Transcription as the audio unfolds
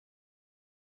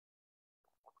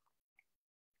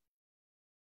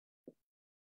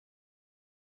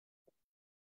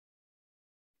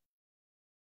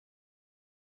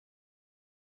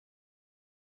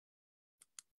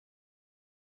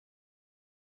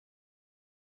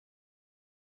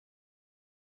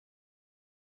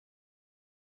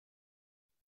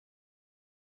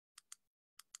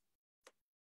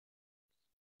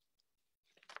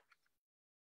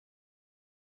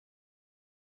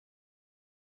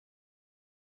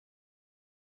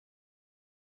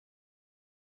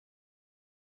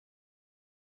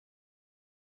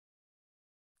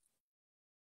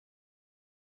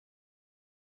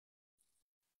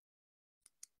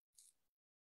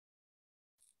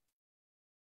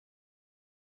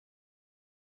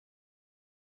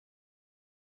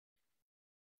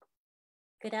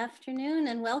Good afternoon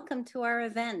and welcome to our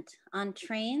event on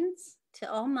trains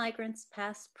to all migrants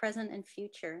past, present, and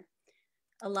future,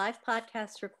 a live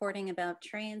podcast recording about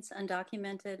trains,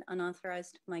 undocumented,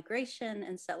 unauthorized migration,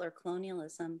 and settler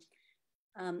colonialism.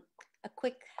 A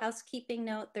quick housekeeping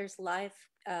note, there's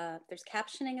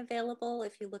captioning available.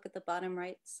 If you look at the bottom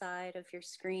right side of your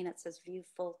screen, it says view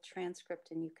full transcript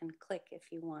and you can click if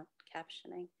you want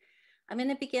captioning. I'm going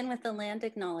to begin with the land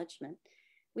acknowledgement.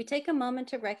 We take a moment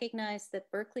to recognize that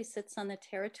Berkeley sits on the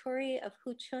territory of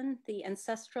Huchun, the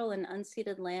ancestral and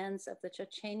unceded lands of the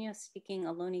Chochenyo-speaking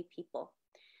Ohlone people,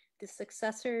 the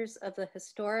successors of the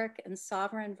historic and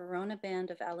sovereign Verona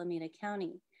Band of Alameda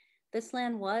County. This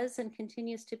land was and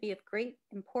continues to be of great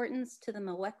importance to the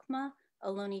Muwekma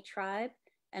Ohlone tribe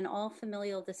and all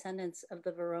familial descendants of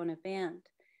the Verona Band.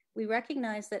 We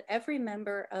recognize that every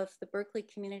member of the Berkeley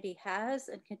community has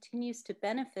and continues to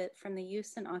benefit from the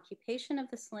use and occupation of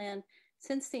this land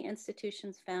since the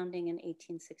institution's founding in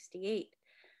 1868.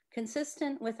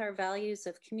 Consistent with our values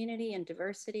of community and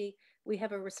diversity, we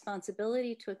have a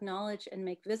responsibility to acknowledge and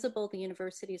make visible the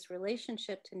university's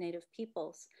relationship to Native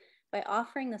peoples. By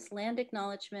offering this land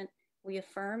acknowledgement, we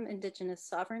affirm Indigenous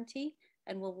sovereignty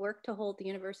and will work to hold the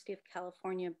University of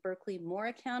California, Berkeley more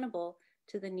accountable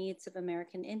to the needs of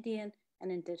American Indian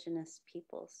and Indigenous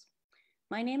peoples.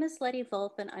 My name is Letty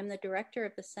Volp, and I'm the director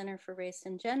of the Center for Race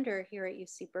and Gender here at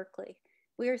UC Berkeley.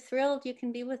 We are thrilled you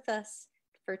can be with us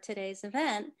for today's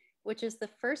event, which is the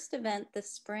first event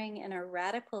this spring in our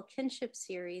Radical Kinship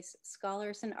series,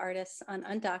 Scholars and Artists on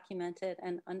Undocumented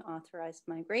and Unauthorized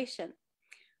Migration.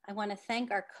 I want to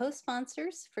thank our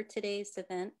co-sponsors for today's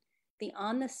event, the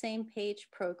On the Same Page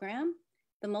program,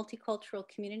 the Multicultural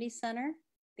Community Center,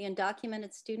 the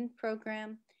Undocumented Student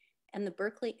Program, and the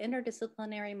Berkeley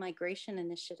Interdisciplinary Migration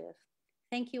Initiative.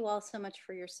 Thank you all so much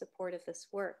for your support of this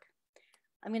work.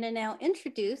 I'm going to now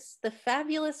introduce the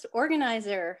fabulous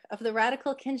organizer of the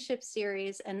Radical Kinship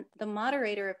series and the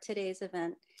moderator of today's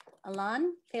event,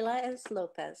 Alan Peláez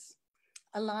Lopez.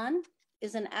 Alan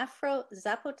is an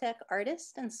Afro-Zapotec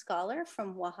artist and scholar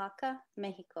from Oaxaca,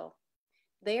 Mexico.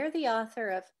 They are the author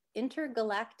of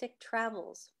Intergalactic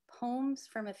Travels, Poems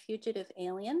from a Fugitive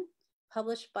Alien,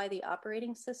 published by the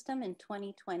Operating System in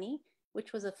 2020,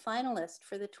 which was a finalist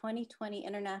for the 2020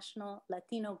 International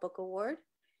Latino Book Award,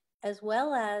 as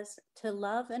well as To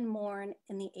Love and Mourn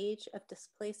in the Age of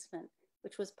Displacement,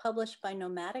 which was published by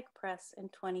Nomadic Press in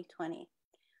 2020.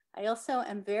 I also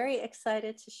am very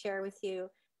excited to share with you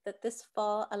that this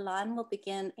fall, Alan will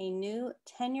begin a new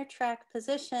tenure track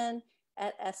position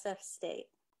at SF State.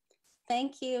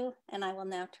 Thank you, and I will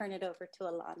now turn it over to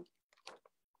Alan.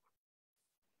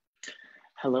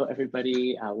 Hello,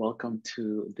 everybody. Welcome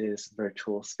to this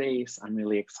virtual space. I'm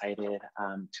really excited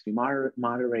to be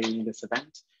moderating this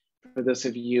event. For those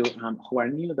of you who are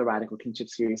new, the Radical Kinship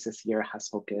series this year has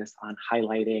focused on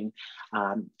highlighting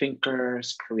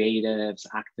thinkers, creatives,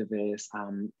 activists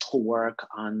who work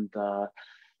on the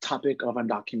topic of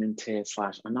undocumented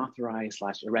 / unauthorized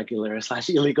 / irregular /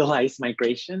 illegalized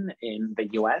migration in the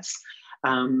US.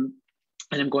 And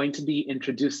I'm going to be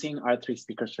introducing our three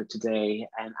speakers for today.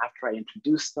 And after I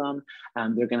introduce them,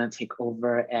 they're going to take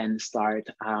over and start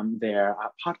their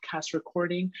podcast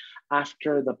recording.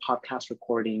 After the podcast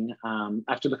recording,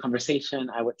 after the conversation,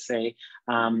 I would say,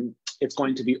 it's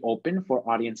going to be open for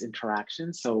audience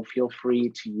interaction. So feel free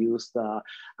to use the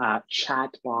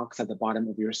chat box at the bottom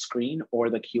of your screen or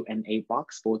the Q&A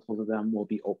box. Both of them will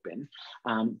be open.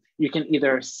 You can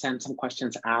either send some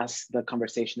questions as the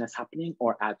conversation is happening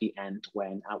or at the end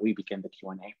when we begin the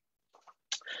Q&A.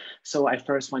 So I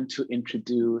first want to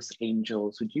introduce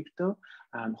Angel Keish,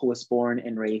 who was born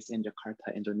and raised in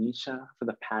Jakarta, Indonesia for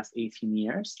the past 18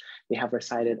 years. They have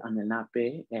resided on the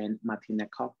Nape and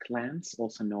Matinekok lands,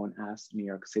 also known as New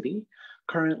York City.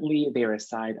 Currently, they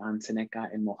reside on Seneca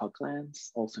and Mohawk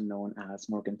lands, also known as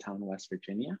Morgantown, West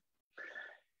Virginia.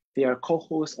 They are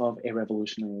co-hosts of a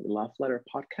Revolutionary Love Letter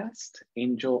podcast.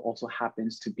 Angel also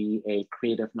happens to be a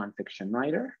creative nonfiction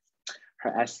writer.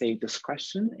 Her essay,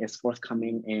 Discretion, is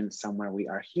forthcoming in Somewhere We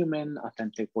Are Human,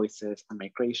 Authentic Voices on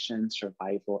Migration,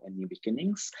 Survival, and New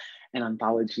Beginnings, an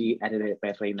anthology edited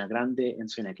by Reina Grande and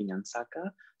Suineki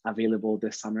Nyansaka, available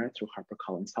this summer through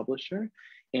HarperCollins Publisher.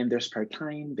 In their spare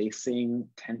time, they sing,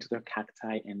 tend to their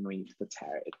cacti, and read the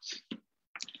tarot.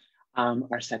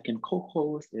 Our second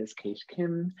co-host is Keish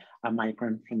Kim, a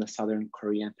migrant from the Southern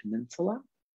Korean Peninsula,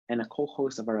 and a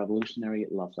co-host of our Revolutionary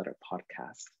Love Letter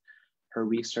podcast. Her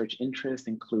research interests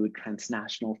include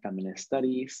transnational feminist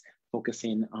studies,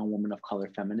 focusing on women of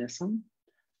color feminism,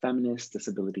 feminist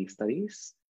disability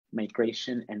studies,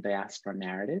 migration and diaspora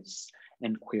narratives,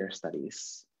 and queer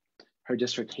studies. Her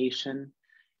dissertation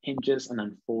hinges on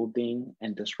unfolding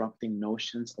and disrupting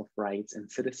notions of rights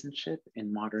and citizenship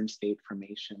in modern state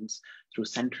formations through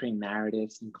centering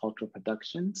narratives and cultural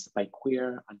productions by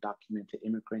queer, undocumented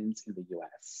immigrants in the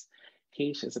US.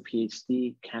 Keish is a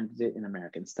PhD candidate in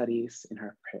American Studies. In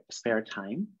her spare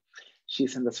time,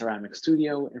 she's in the ceramic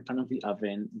studio in front of the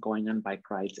oven, going on bike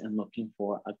rides and looking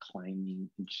for a climbing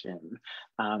gym,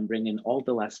 bringing all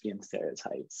the lesbian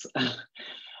stereotypes.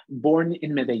 Born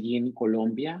in Medellin,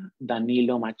 Colombia,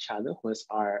 Danilo Machado, who is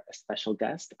our special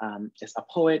guest, is a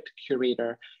poet,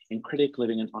 curator, and critic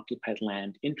living in occupied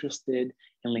land, interested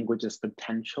in language's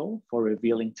potential for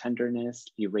revealing tenderness,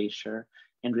 erasure,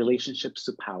 and relationships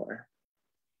to power.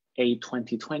 A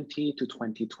 2020 to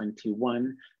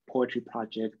 2021 poetry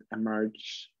project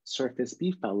emerged Surface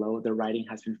B Fellow. The writing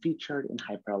has been featured in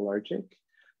Hyperallergic,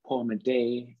 Poem a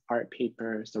Day, Art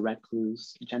Papers, The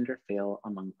Recluse, Gender Fail,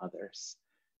 among others.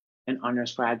 An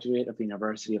honors graduate of the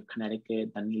University of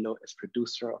Connecticut, Danilo is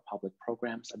producer of public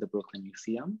programs at the Brooklyn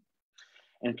Museum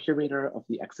and curator of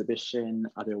the exhibition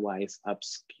Otherwise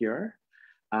Obscure,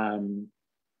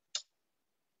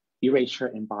 Erasure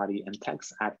in Body and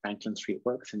Text at Franklin Street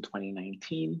Works in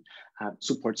 2019,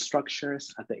 Support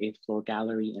Structures at the 8th Floor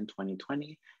Gallery in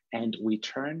 2020, and We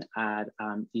Turn at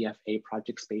EFA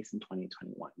Project Space in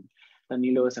 2021.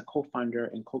 Danilo is a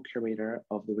co-founder and co-curator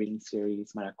of the reading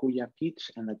series Maracuya Peach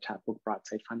and the chapbook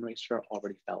Broadside fundraiser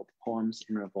Already Felt, Poems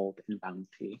in Revolt and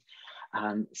Bounty.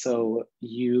 So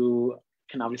you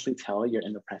can obviously tell you're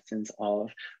in the presence of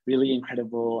really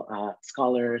incredible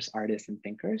scholars, artists, and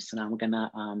thinkers. And I'm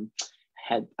gonna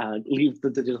leave the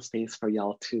digital space for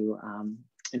y'all to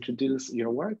introduce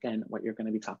your work and what you're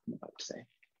gonna be talking about today.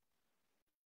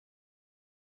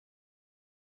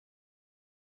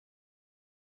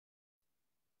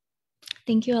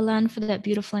 Thank you, Alan, for that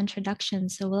beautiful introduction.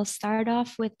 So we'll start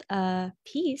off with a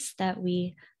piece that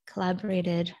we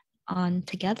collaborated on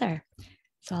together.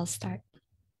 So I'll start.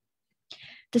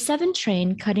 The 7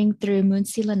 train cutting through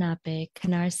Munsi Lenape,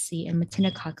 Canarsie, and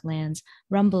Matinacock lands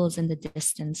rumbles in the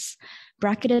distance.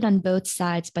 Bracketed on both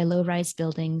sides by low-rise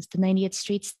buildings, the 90th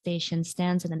Street station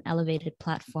stands on an elevated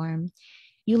platform.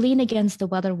 You lean against the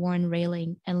weather-worn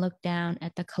railing and look down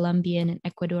at the Colombian and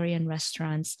Ecuadorian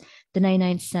restaurants, the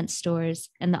 99-cent stores,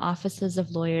 and the offices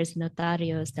of lawyers and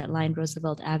notarios that line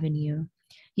Roosevelt Avenue.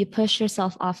 You push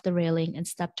yourself off the railing and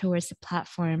step towards the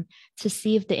platform to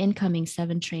see if the incoming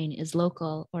 7 train is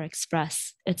local or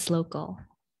express it's local.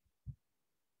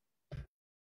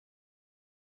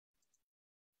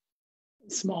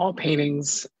 Small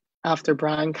paintings after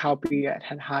Brian Calpe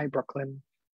at High Brooklyn.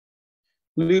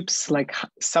 Loops like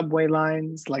subway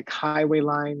lines, like highway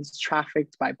lines,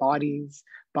 trafficked by bodies,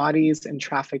 bodies in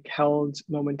traffic held,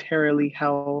 momentarily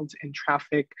held in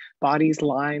traffic, bodies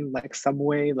lined like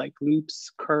subway, like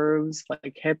loops, curves,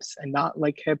 like hips and not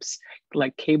like hips,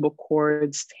 like cable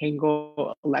cords,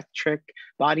 tangle, electric,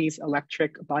 bodies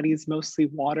mostly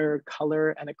water,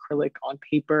 color, and acrylic on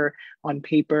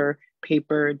paper,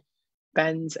 papered,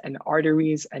 bends and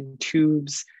arteries and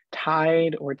tubes,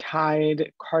 tied or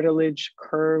tied, cartilage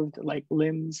curved like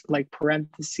limbs, like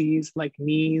parentheses, like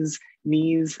knees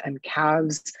and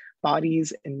calves,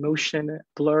 bodies in motion,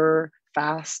 blur,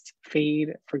 fast,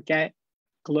 fade, forget,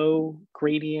 glow,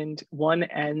 gradient, one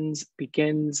ends,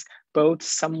 begins, both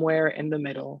somewhere in the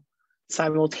middle,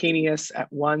 simultaneous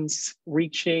at once,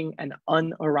 reaching an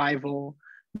unarrival,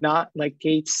 not like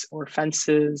gates or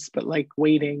fences, but like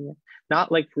waiting, not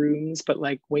like rooms, but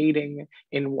like waiting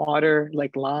in water,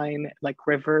 like line, like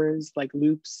rivers, like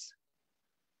loops.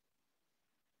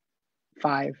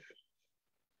 5.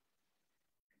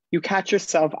 You catch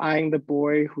yourself eyeing the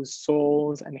boy whose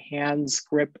soles and hands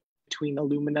grip between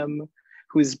aluminum,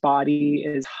 whose body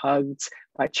is hugged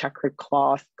by checkered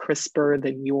cloth crisper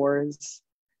than yours.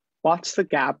 Watch the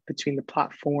gap between the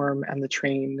platform and the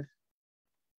train.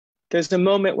 There's a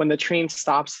moment when the train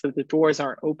stops that the doors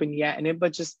aren't open yet, and it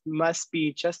must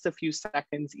be just a few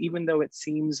seconds, even though it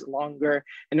seems longer,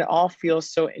 and it all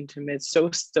feels so intimate, so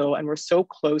still, and we're so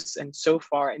close and so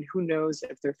far, and who knows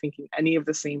if they're thinking any of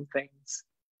the same things.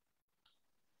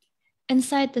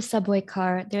 Inside the subway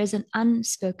car, there is an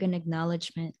unspoken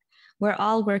acknowledgement. We're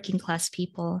all working class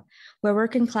people. We're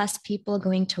working class people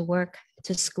going to work,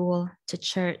 to school, to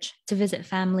church, to visit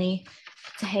family,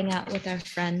 to hang out with our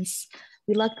friends.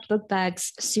 We lugged book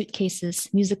bags, suitcases,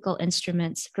 musical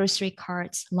instruments, grocery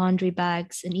carts, laundry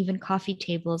bags, and even coffee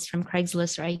tables from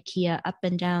Craigslist or IKEA up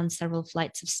and down several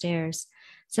flights of stairs.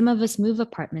 Some of us move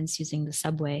apartments using the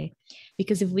subway,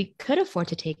 because if we could afford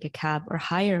to take a cab or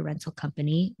hire a rental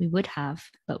company, we would have,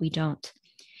 but we don't.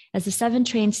 As the 7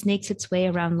 train snakes its way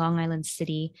around Long Island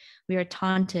City, we are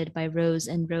taunted by rows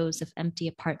and rows of empty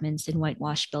apartments in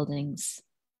whitewashed buildings.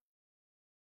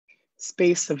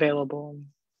 Space available.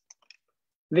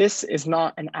 This is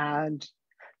not an ad,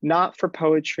 not for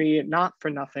poetry, not for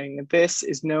nothing. This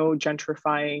is no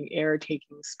gentrifying,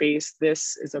 air-taking space.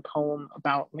 This is a poem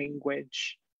about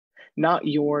language. Not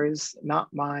yours, not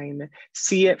mine.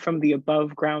 See it from the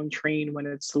above ground train when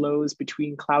it slows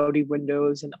between cloudy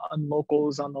windows and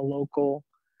unlocals on the local.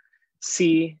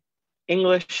 See,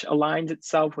 English aligns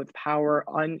itself with power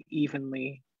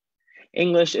unevenly.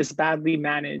 English is badly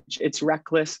managed. It's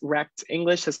reckless, wrecked.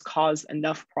 English has caused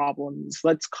enough problems.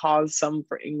 Let's cause some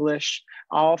for English.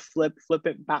 I'll flip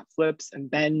it, bat flips, and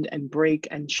bend and break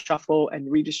and shuffle and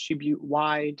redistribute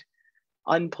wide.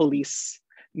 Unpolice.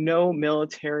 No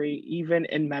military, even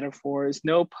in metaphors,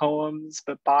 no poems,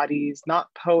 but bodies,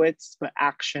 not poets, but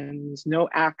actions, no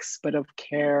acts, but of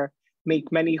care,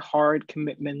 make many hard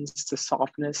commitments to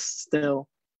softness still.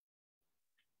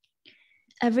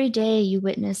 Every day you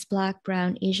witness Black,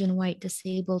 brown, Asian, white,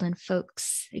 disabled, and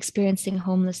folks experiencing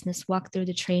homelessness walk through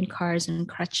the train cars in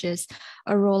crutches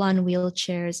or roll on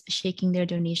wheelchairs, shaking their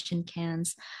donation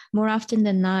cans. More often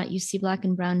than not, you see Black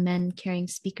and brown men carrying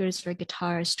speakers or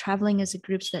guitars, traveling as a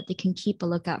group so that they can keep a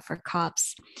lookout for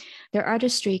cops. Their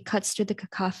artistry cuts through the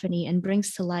cacophony and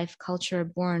brings to life culture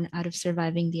born out of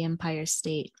surviving the Empire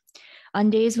State. On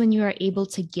days when you are able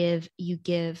to give, you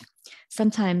give.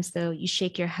 Sometimes, though, you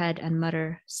shake your head and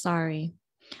mutter, sorry.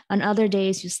 On other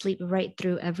days, you sleep right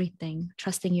through everything,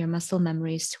 trusting your muscle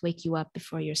memories to wake you up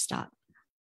before your stop.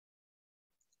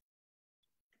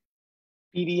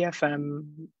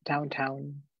 BDFM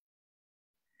downtown.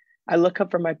 I look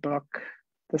up from my book.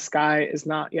 The sky is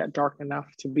not yet dark enough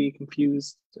to be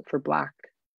confused for black.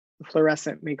 The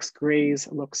fluorescent makes grays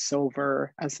look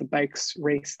silver as the bikes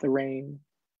race the rain.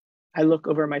 I look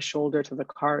over my shoulder to the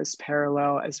cars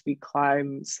parallel as we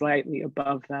climb slightly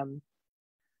above them.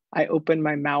 I open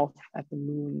my mouth at the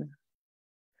moon.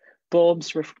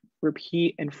 Bulbs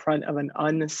repeat in front of an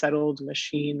unsettled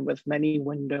machine with many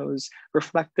windows,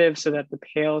 reflective so that the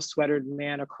pale sweatered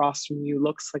man across from you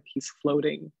looks like he's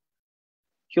floating.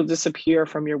 He'll disappear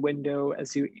from your window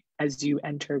as you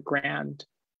enter Grand.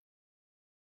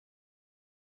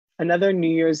 Another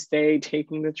New Year's Day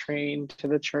taking the train to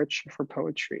the church for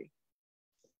poetry.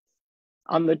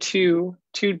 On the two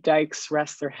dykes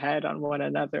rest their head on one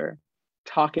another,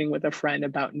 talking with a friend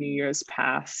about New Year's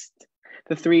past.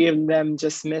 The 3 of them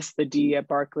just missed the D at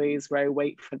Barclays where I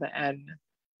wait for the N.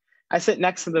 I sit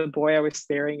next to the boy I was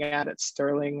staring at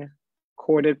Sterling,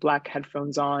 corded black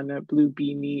headphones on, a blue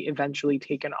beanie eventually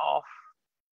taken off.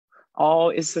 All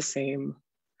is the same,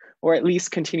 or at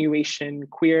least continuation.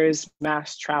 Queers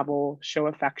mass travel, show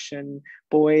affection,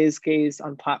 boys gaze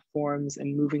on platforms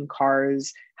and moving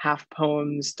cars, half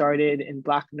poems started in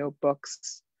black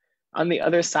notebooks. On the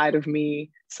other side of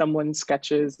me, someone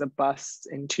sketches a bust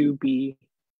in 2B,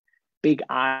 big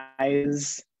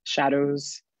eyes,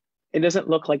 shadows. It doesn't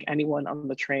look like anyone on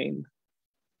the train.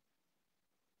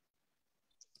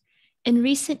 In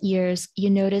recent years, you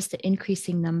notice the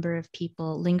increasing number of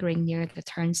people lingering near the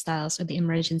turnstiles or the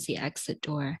emergency exit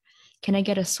door. Can I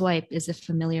get a swipe is a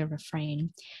familiar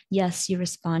refrain. Yes, you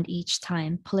respond each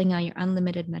time, pulling out your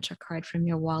unlimited Metro card from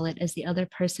your wallet as the other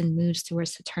person moves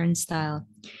towards the turnstile.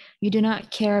 You do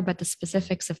not care about the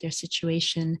specifics of their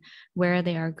situation, where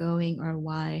they are going or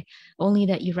why, only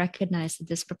that you recognize the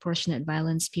disproportionate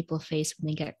violence people face when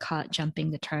they get caught jumping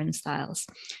the turnstiles.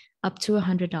 Up to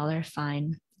 $100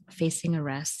 fine, facing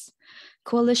arrest.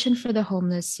 Coalition for the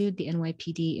Homeless sued the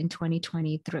NYPD in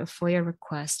 2020 through a FOIA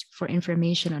request for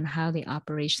information on how they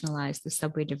operationalized the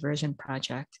subway diversion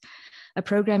project, a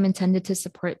program intended to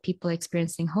support people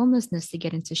experiencing homelessness to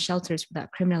get into shelters without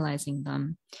criminalizing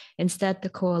them. Instead, the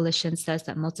coalition says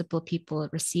that multiple people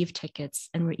received tickets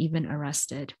and were even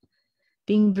arrested.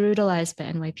 Being brutalized by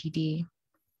NYPD.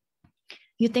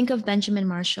 You think of Benjamin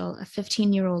Marshall, a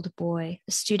 15-year-old boy,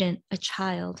 a student, a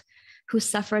child, who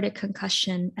suffered a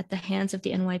concussion at the hands of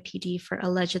the NYPD for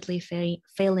allegedly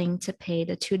failing to pay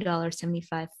the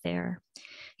 $2.75 fare.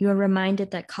 You are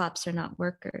reminded that cops are not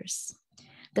workers.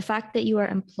 The fact that you are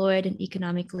employed and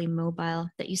economically mobile,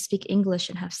 that you speak English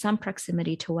and have some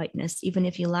proximity to whiteness, even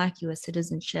if you lack US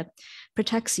citizenship,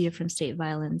 protects you from state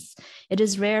violence. It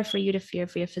is rare for you to fear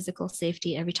for your physical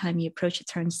safety every time you approach a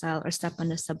turnstile or step on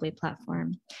a subway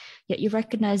platform. Yet you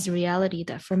recognize the reality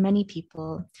that for many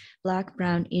people, Black,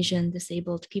 brown, Asian,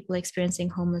 disabled, people experiencing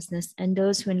homelessness, and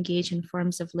those who engage in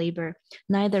forms of labor,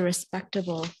 neither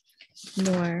respectable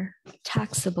nor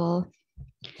taxable,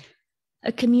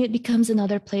 A commute becomes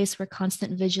another place where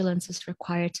constant vigilance is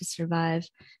required to survive.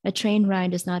 A train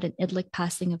ride is not an idyllic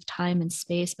passing of time and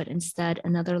space, but instead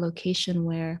another location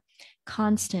where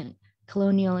constant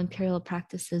colonial imperial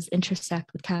practices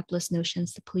intersect with capitalist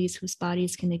notions to police whose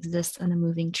bodies can exist on a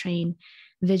moving train.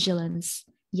 Vigilance,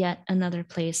 yet another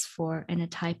place for and a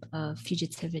type of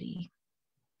fugitivity.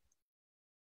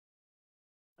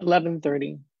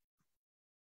 11:30.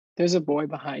 There's a boy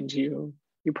behind you.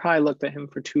 You probably looked at him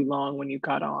for too long when you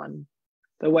got on.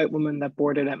 The white woman that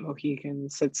boarded at Mohegan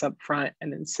sits up front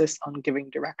and insists on giving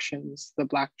directions, the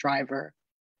black driver.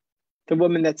 The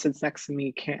woman that sits next to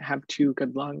me can't have two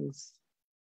good lungs.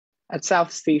 At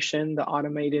South Station, the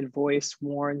automated voice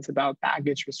warns about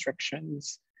baggage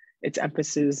restrictions. Its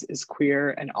emphasis is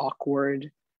queer and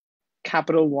awkward.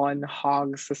 Capital One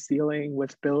hogs the ceiling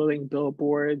with billowing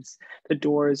billboards. The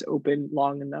doors open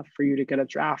long enough for you to get a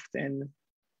draft in.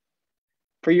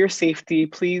 For your safety,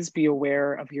 please be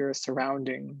aware of your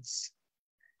surroundings.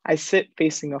 I sit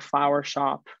facing a flower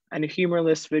shop and a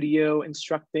humorless video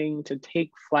instructing to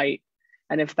take flight.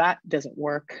 And if that doesn't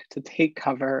work, to take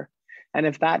cover. And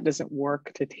if that doesn't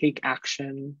work, to take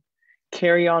action.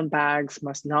 Carry-on bags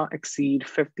must not exceed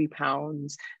 50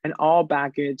 pounds, and all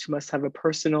baggage must have a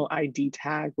personal ID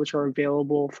tag, which are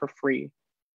available for free.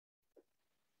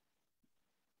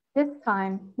 This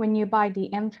time, when you buy the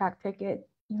Amtrak ticket,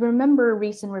 you remember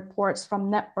recent reports from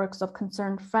networks of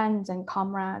concerned friends and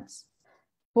comrades.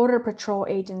 Border Patrol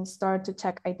agents started to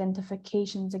check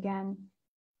identifications again.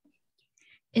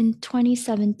 In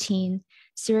 2017,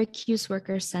 Syracuse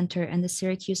Workers Center and the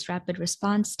Syracuse Rapid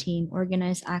Response Team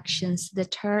organized actions to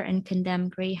deter and condemn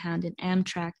Greyhound and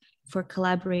Amtrak for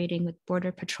collaborating with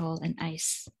Border Patrol and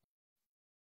ICE.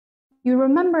 You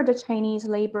remember the Chinese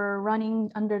labor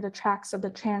running under the tracks of the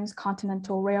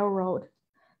Transcontinental Railroad.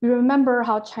 You remember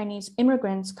how Chinese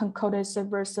immigrants concocted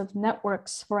subversive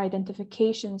networks for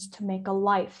identifications to make a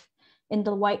life in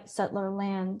the white settler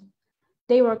land.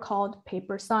 They were called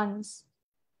Paper Sons.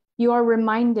 You are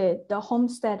reminded the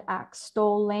Homestead Act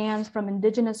stole lands from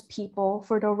indigenous people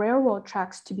for the railroad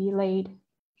tracks to be laid.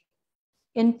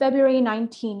 In February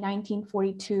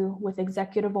 1942, with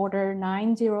Executive Order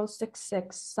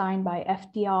 9066 signed by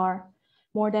FDR,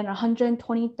 more than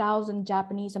 120,000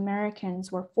 Japanese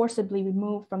Americans were forcibly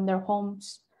removed from their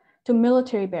homes to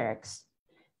military barracks,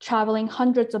 traveling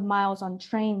hundreds of miles on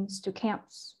trains to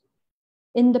camps.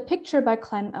 In the picture by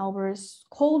Clem Elvers,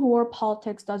 Cold War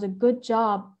politics does a good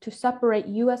job to separate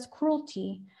US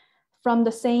cruelty from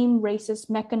the same racist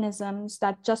mechanisms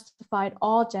that justified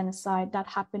all genocide that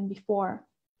happened before.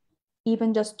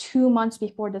 Even just 2 months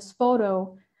before this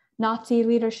photo, Nazi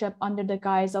leadership under the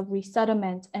guise of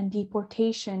resettlement and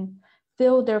deportation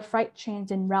filled their freight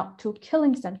trains en route to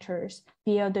killing centers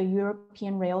via the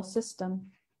European rail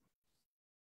system.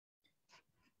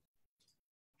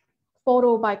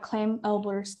 Photo by Clem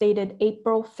Elvers dated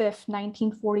April 5th,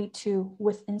 1942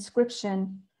 with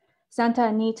inscription, Santa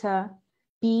Anita,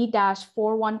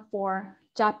 B-414,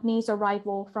 Japanese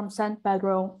arrival from San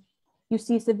Pedro. You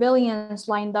see civilians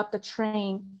lined up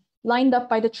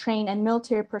by the train and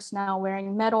military personnel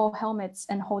wearing metal helmets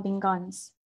and holding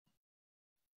guns.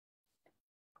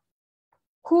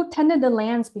 Who tended the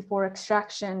lands before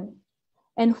extraction?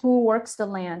 And who works the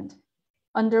land?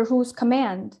 Under whose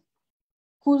command?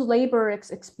 Whose labor is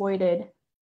exploited?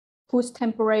 Whose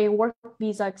temporary work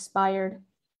visa expired?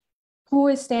 Who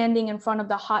is standing in front of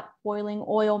the hot boiling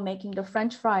oil making the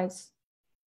French fries?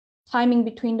 Timing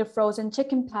between the frozen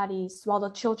chicken patties while the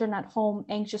children at home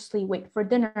anxiously wait for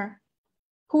dinner?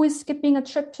 Who is skipping a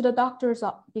trip to the doctor's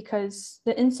because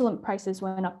the insulin prices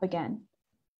went up again?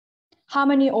 How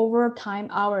many overtime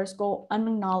hours go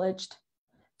unacknowledged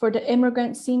for the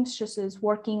immigrant seamstresses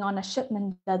working on a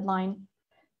shipment deadline?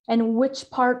 And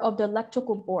which part of the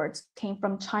electrical boards came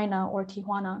from China or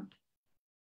Tijuana?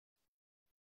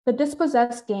 The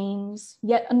dispossessed gains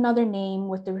yet another name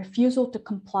with the refusal to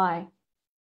comply.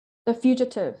 The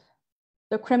fugitive,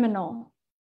 the criminal,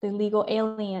 the illegal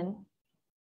alien.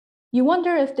 You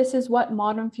wonder if this is what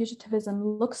modern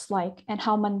fugitivism looks like and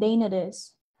how mundane it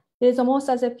is. It is almost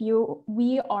as if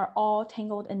we are all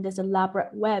tangled in this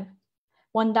elaborate web,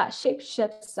 one that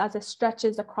shapeshifts as it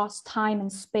stretches across time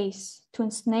and space to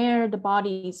ensnare the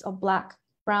bodies of Black,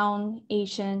 Brown,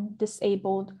 Asian,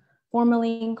 disabled,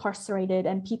 formerly incarcerated,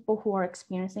 and people who are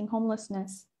experiencing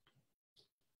homelessness.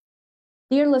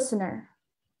 Dear listener,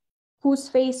 whose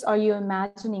face are you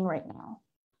imagining right now?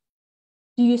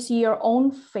 Do you see your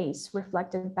own face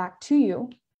reflected back to you?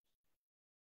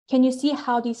 Can you see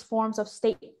how these forms of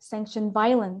state-sanctioned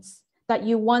violence that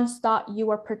you once thought you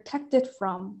were protected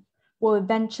from will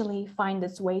eventually find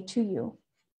its way to you?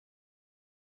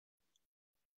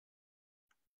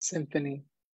 Symphony,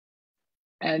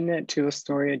 N to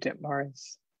Astoria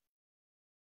Ditmars.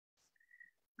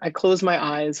 I closed my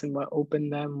eyes, and what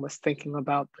opened them was thinking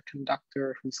about the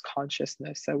conductor whose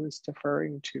consciousness I was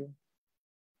deferring to.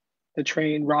 The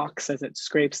train rocks as it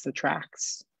scrapes the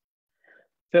tracks.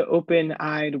 The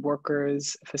open-eyed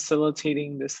workers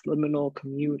facilitating this liminal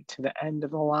commute to the end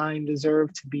of the line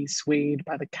deserve to be swayed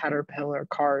by the Caterpillar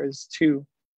cars too.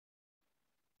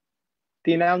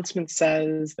 The announcement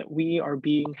says that we are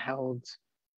being held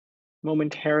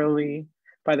momentarily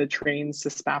by the train's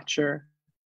dispatcher.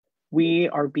 We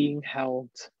are being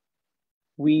held.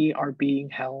 We are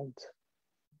being held.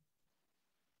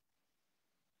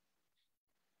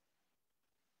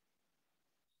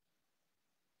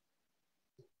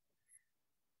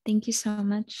 Thank you so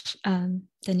much,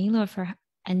 Danilo, for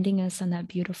ending us on that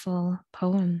beautiful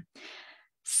poem.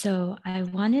 So I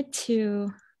wanted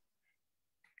to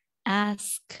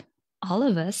ask all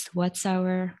of us, what's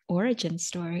our origin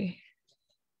story?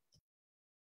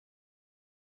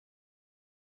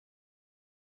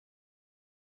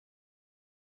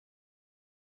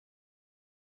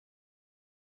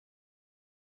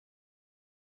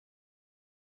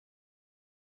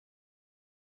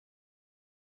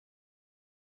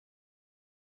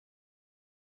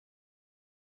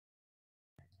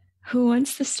 Who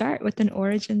wants to start with an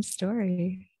origin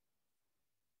story?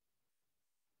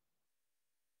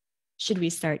 Should we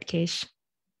start, Keish?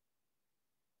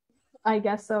 I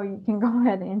guess so. You can go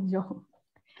ahead, Angel.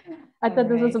 I thought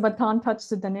this was a baton touch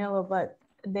to Danilo, but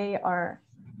they are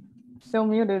still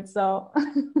muted, so.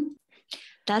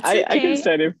 That's okay. I can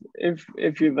start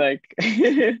if you'd like.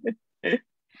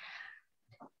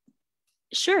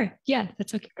 Sure. Yeah,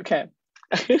 that's okay. Okay.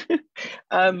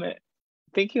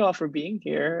 Thank you all for being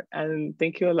here, and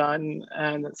thank you, Alan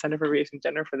and Center for Race and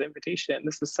Gender, for the invitation.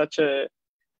 This was such a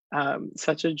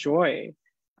joy.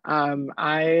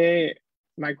 I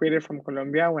migrated from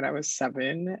Colombia when I was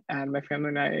 7, and my family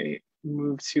and I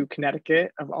moved to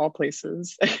Connecticut, of all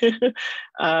places.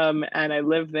 And I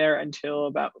lived there until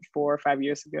about 4 or 5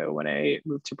 years ago when I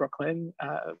moved to Brooklyn,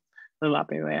 the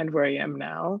Lapping Land, where I am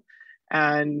now.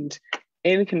 And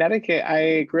in Connecticut,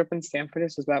 I grew up in Stamford.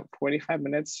 It was about 45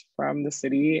 minutes from the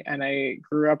city, and I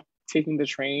grew up taking the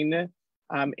train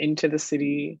into the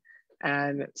city.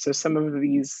 And so some of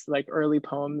these like early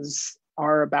poems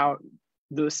are about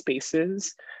those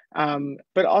spaces.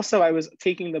 But also I was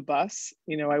taking the bus,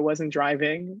 I wasn't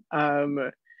driving,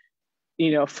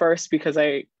 first because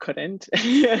I couldn't,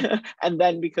 and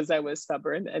then because I was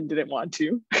stubborn and didn't want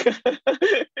to.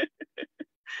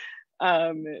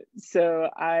 So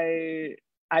I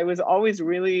was always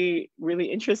really, really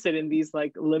interested in these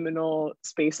like liminal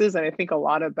spaces. And I think a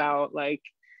lot about like,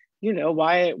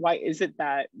 why is it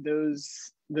that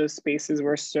those spaces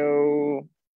were so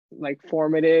like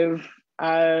formative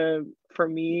for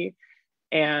me,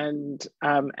 and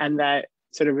that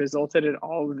sort of resulted in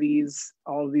all of these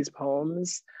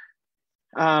poems.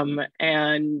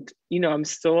 And I'm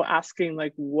still asking,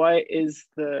 like, what is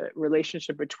the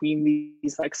relationship between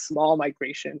these like small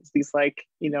migrations, these like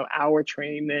hour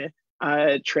train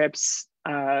trips,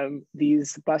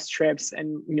 these bus trips,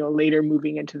 and later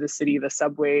moving into the city, the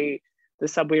subway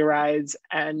rides,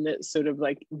 and sort of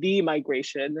like the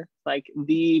migration, like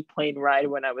the plane ride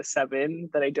when I was 7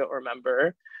 that I don't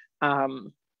remember,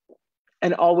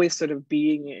 and always sort of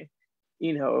being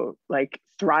like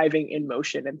thriving in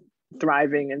motion and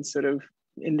thriving and sort of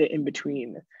in the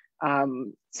in-between.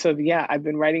 So yeah, I've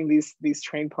been writing these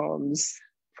train poems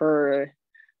for,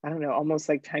 I don't know, almost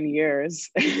like 10 years.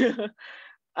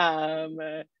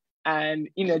 And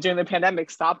during the pandemic,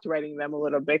 stopped writing them a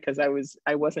little bit because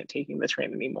I wasn't taking the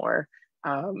train anymore.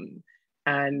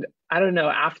 And I don't know,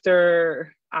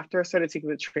 after I started taking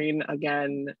the train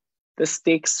again, the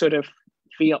stakes sort of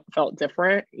felt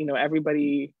different.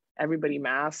 Everybody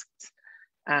masked,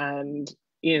 and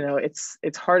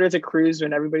it's harder to cruise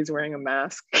when everybody's wearing a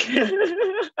mask.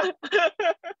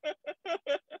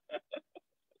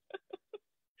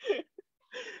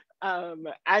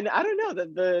 And I don't know,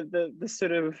 that the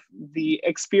sort of the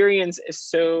experience is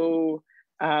so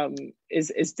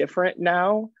is different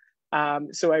now.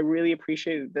 So I really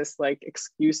appreciated this like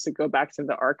excuse to go back to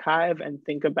the archive and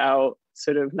think about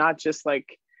sort of not just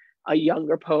like a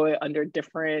younger poet under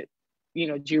different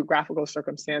geographical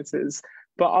circumstances,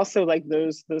 but also like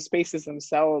those spaces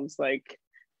themselves like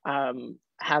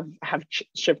have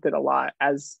shifted a lot,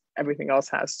 as everything else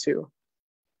has too.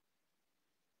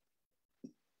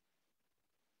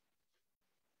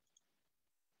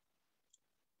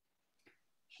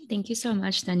 Thank you so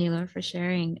much, Danilo, for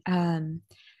sharing.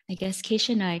 I guess Keish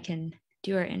and I can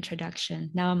do our introduction.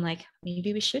 Now I'm like,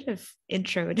 maybe we should have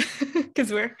introed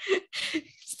because we're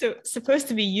so supposed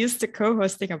to be used to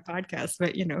co-hosting a podcast,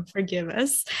 but forgive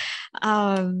us.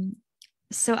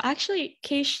 So actually,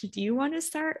 Keish, do you want to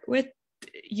start with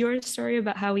your story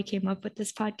about how we came up with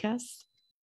this podcast?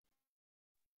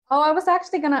 Oh, I was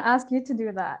actually going to ask you to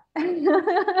do that.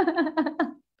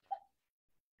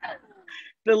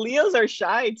 The Leos are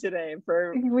shy today.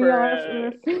 We're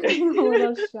feeling a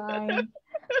little shy.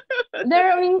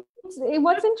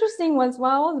 What's interesting was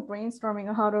while I was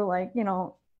brainstorming how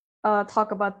to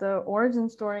talk about the origin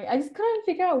story, I just couldn't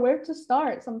figure out where to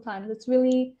start. Sometimes it's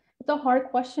a hard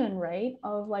question, right?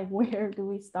 Of like, where do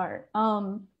we start?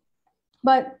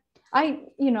 But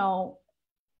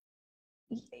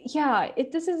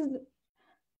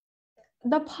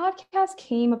the podcast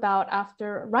came about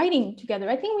after writing together.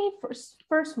 I think we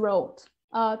first wrote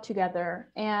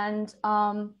together, and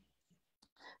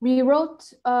we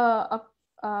wrote a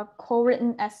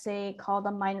co-written essay called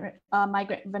the Migrant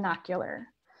Vernacular.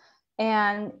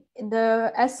 And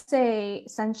the essay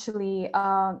essentially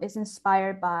is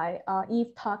inspired by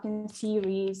Eve Talkin's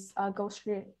series,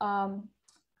 Glossary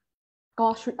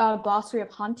of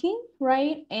Haunting,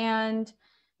 right? And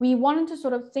we wanted to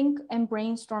sort of think and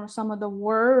brainstorm some of the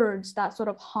words that sort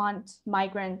of haunt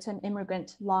migrant and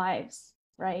immigrant lives,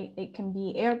 right? It can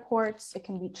be airports, it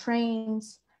can be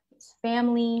trains, it's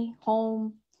family,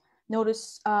 home,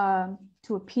 notice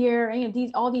to appear.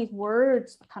 All these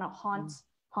words kind of haunt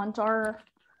our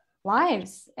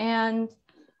lives. And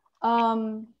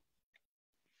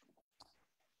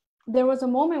there was a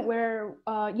moment where,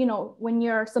 when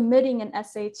you're submitting an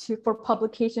essay for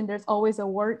publication, there's always a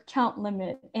word count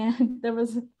limit. And there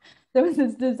was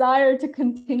this desire to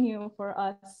continue for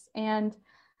us. And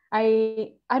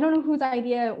I don't know whose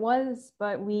idea it was,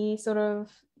 but we sort of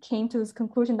came to this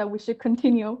conclusion that we should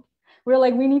continue. We're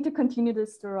like, we need to continue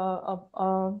this through a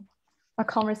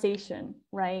conversation,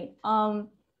 right?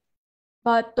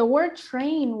 But the word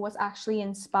train was actually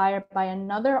inspired by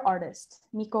another artist,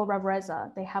 Miko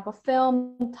Ravreza. They have a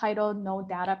film titled No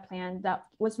Data Plan that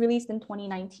was released in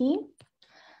 2019.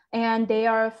 And they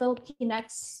are a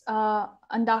Filipinx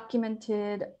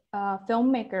undocumented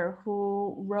filmmaker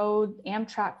who rode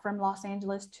Amtrak from Los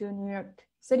Angeles to New York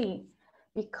City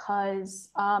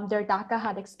because their DACA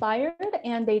had expired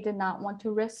and they did not want to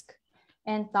risk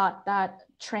and thought that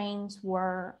trains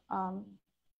were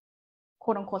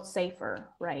quote unquote safer,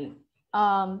 right?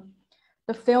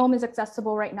 The film is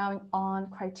accessible right now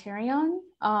on Criterion.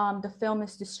 The film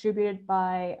is distributed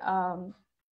by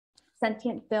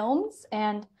Sentient Films.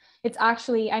 And it's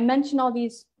actually, I mentioned all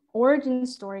these origin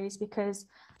stories because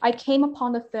I came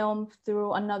upon the film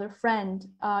through another friend,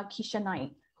 Keisha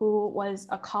Knight, who was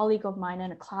a colleague of mine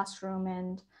in a classroom.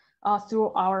 And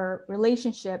through our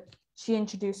relationship, she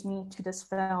introduced me to this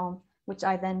film, which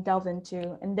I then delved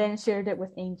into and then shared it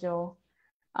with Angel.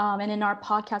 And in our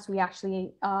podcast, we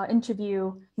actually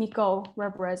interview Miko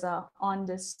Ravreza on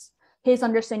his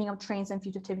understanding of trains and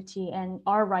fugitivity, and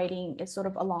our writing is sort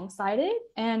of alongside it.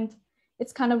 And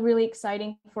it's kind of really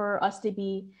exciting for us to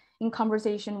be in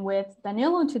conversation with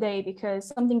Danilo today,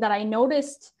 because something that I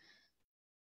noticed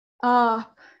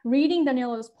reading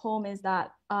Danilo's poem is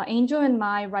that Angel and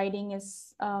my writing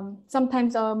is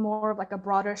sometimes more of like a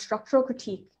broader structural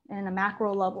critique and a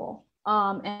macro level.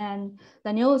 And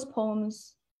Danilo's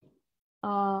poems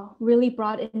really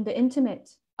brought in the intimate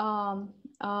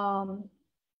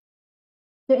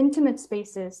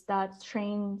spaces that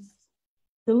trains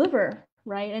deliver,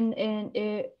 right? And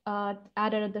it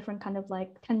added a different kind of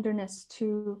like tenderness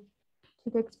to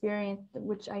the experience,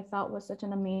 which I thought was such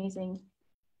an amazing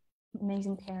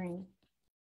pairing.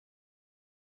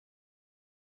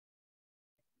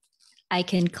 I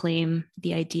can claim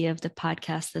the idea of the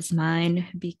podcast as mine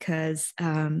because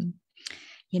I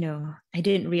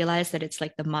didn't realize that it's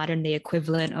like the modern day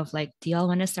equivalent of like, do y'all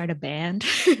want to start a band?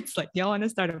 It's like, do y'all want to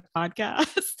start a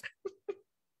podcast?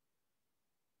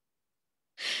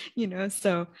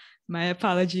 So my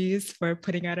apologies for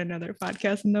putting out another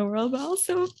podcast in the world, but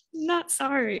also not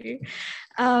sorry.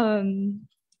 So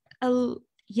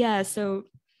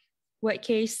what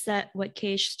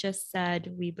Keish just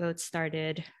said, we both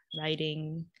started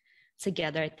writing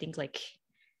together, I think like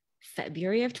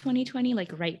February of 2020,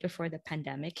 like right before the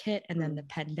pandemic hit. And then the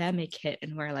pandemic hit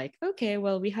and we're like, okay,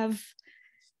 well, we have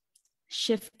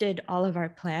shifted all of our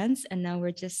plans and now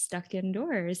we're just stuck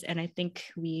indoors. And I think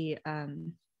we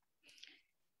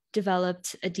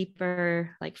developed a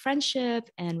deeper like friendship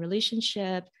and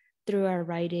relationship through our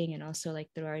writing and also like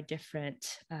through our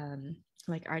different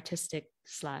like artistic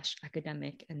 /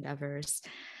 academic endeavors.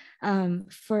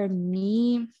 For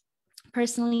me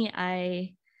personally,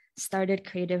 I started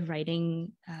creative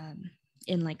writing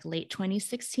in like late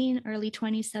 2016, early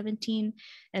 2017.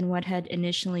 And what had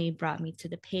initially brought me to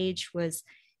the page was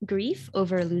grief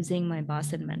over losing my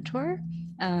boss and mentor,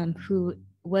 who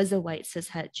was a white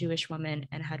cishet Jewish woman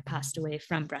and had passed away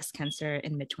from breast cancer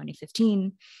in mid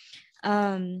 2015.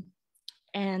 And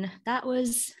that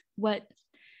was what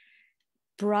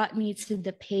brought me to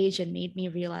the page and made me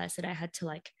realize that I had to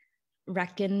like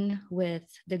reckon with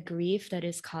the grief that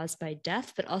is caused by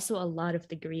death, but also a lot of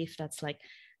the grief that's like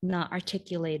not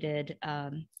articulated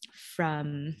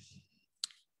from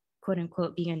quote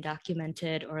unquote being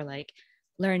undocumented, or like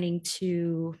learn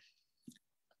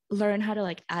how to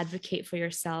like advocate for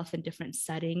yourself in different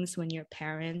settings when your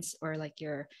parents or like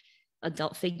your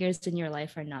adult figures in your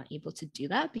life are not able to do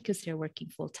that because they're working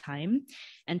full time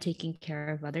and taking care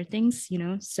of other things, you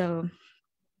know? So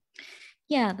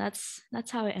yeah, that's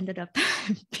how I ended up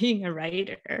being a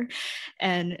writer,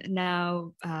 and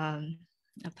now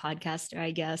a podcaster,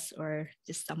 I guess, or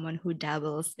just someone who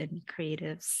dabbles in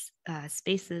creative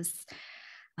spaces.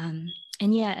 And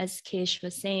yeah, as Keish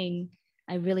was saying,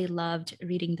 I really loved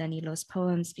reading Danilo's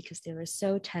poems because they were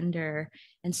so tender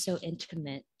and so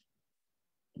intimate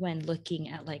when looking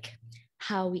at like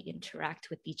how we interact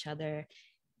with each other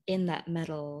in that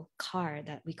metal car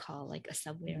that we call like a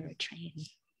subway or a train.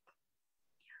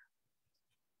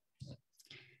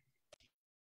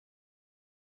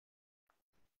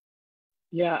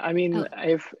 Yeah, I mean,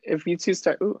 if you two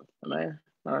start, ooh, am I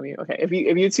not on mute? Okay, if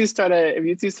you two start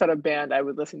a band, I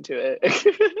would listen to it.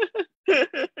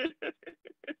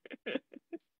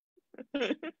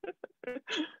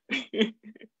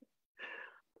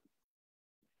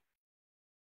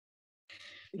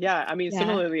 Yeah, I mean,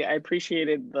 similarly, I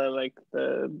appreciated the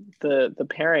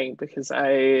pairing because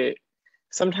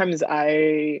sometimes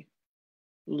I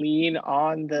lean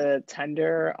on the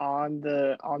tender, on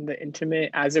the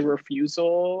intimate as a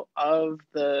refusal of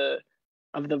the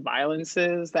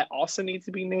violences that also need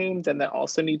to be named and that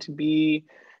also need to be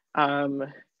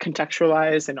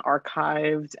contextualized and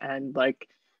archived and like,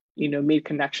 you know, made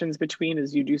connections between,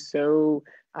 as you do so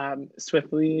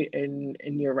swiftly in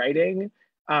your writing.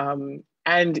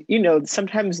 And, you know,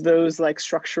 sometimes those like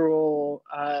structural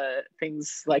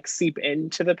things like seep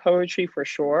into the poetry for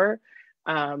sure.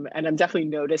 And I'm definitely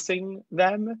noticing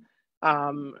them.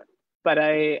 But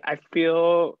I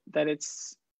feel that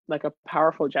it's like a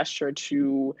powerful gesture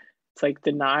to like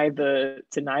deny the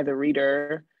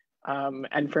reader.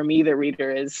 And for me, the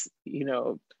reader is, you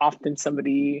know, often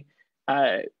somebody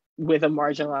with a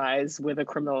marginalized, with a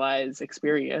criminalized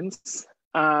experience.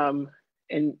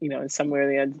 And, you know, in some way or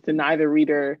the other, deny the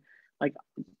reader like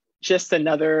just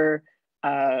another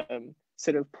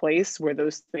sort of place where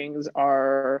those things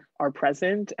are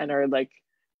present and are like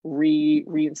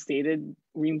reinstating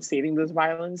those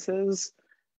violences.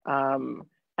 And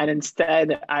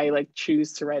instead I like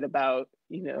choose to write about,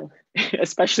 you know,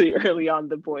 especially early on,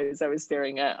 the boys I was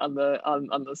staring at on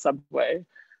the subway.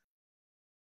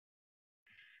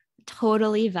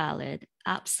 Totally valid,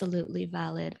 absolutely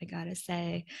valid, I gotta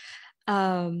say.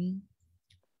 I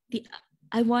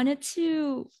wanted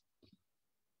to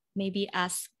maybe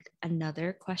ask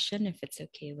another question if it's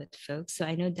okay with folks. So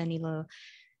I know Danilo,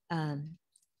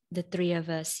 the three of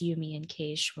us, you, me, and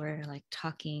Keish, were like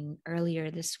talking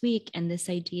earlier this week, and this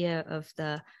idea of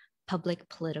the public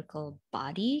political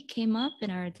body came up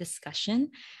in our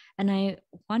discussion. And I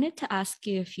wanted to ask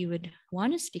you if you would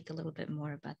want to speak a little bit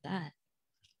more about that.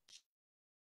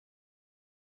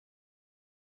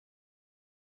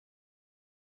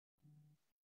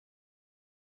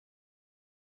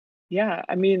 Yeah,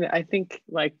 I mean, I think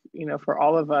like, you know, for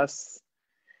all of us,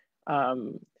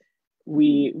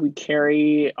 we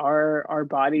carry our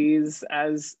bodies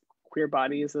as queer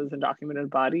bodies, as undocumented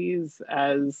bodies,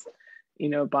 as, you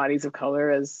know, bodies of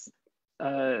color, as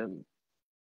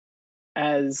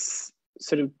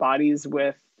sort of bodies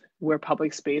where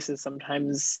public space is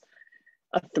sometimes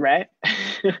a threat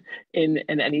in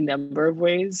any number of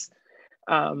ways.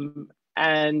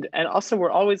 And also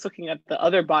we're always looking at the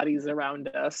other bodies around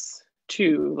us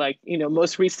too. Like, you know,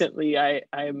 most recently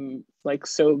I'm like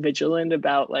so vigilant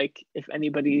about like if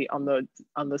anybody on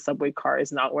the subway car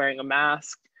is not wearing a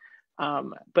mask.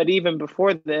 But even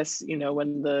before this, you know,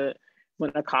 when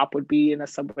a cop would be in a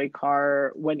subway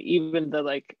car, when even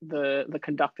the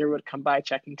conductor would come by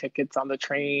checking tickets on the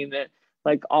train,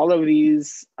 like all of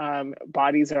these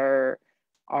bodies are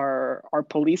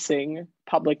policing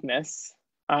publicness.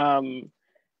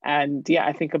 And yeah,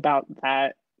 I think about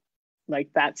that, like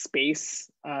that space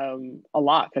a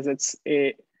lot, because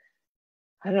I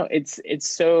don't know, it's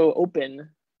so open,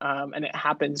 and it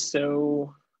happens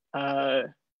so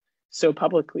so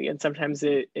publicly, and sometimes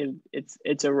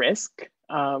it's a risk,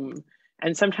 and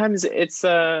sometimes it's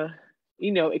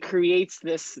it creates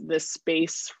this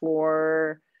space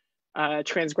for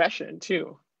transgression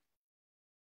too.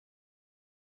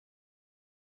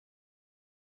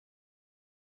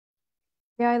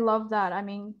 Yeah, I love that. I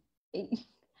mean,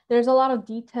 there's a lot of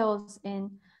details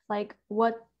in like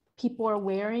what people are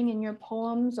wearing in your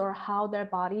poems, or how their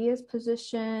body is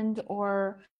positioned,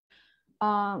 or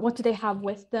what do they have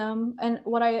with them. And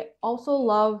what I also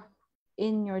love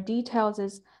in your details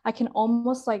is I can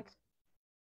almost like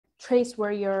trace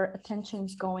where your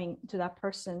attention's going to that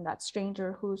person, that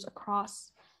stranger who's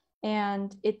across.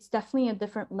 And it's definitely a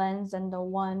different lens than the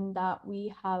one that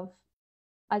we have,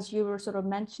 as you were sort of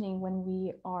mentioning, when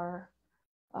we are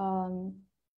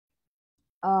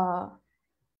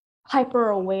hyper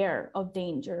aware of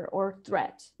danger or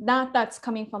threat. Not that's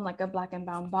coming from like a black and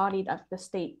brown body that the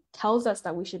state tells us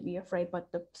that we should be afraid, but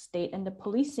the state and the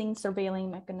policing surveilling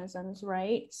mechanisms,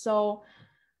 right? So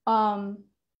I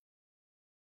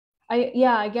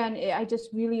just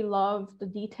really love the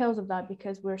details of that,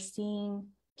 because we're seeing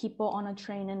people on a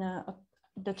train in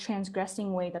the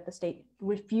transgressing way that the state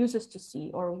refuses to see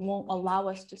or won't allow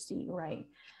us to see, right?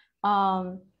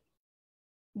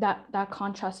 That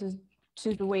contrast is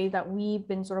to the way that we've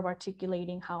been sort of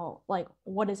articulating how, like,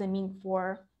 what does it mean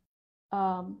for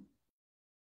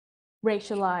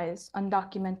racialized,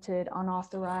 undocumented,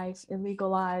 unauthorized,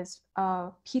 illegalized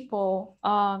people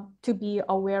to be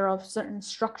aware of certain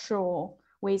structural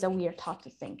ways that we are taught to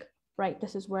think, right?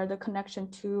 This is where the connection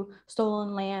to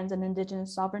stolen lands and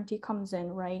indigenous sovereignty comes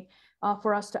in, right?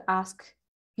 For us to ask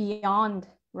beyond,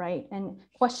 right? And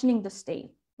questioning the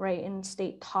state, right? And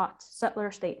state taught, settler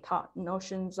state taught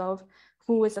notions of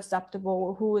who is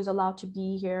acceptable, who is allowed to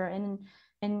be here, and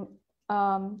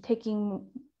taking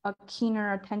a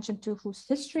keener attention to whose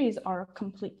histories are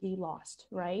completely lost,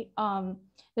 right?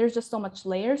 There's just so much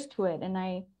layers to it. And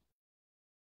I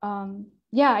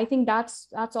think that's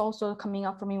also coming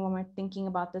up for me when we're thinking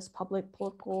about this public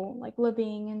political, like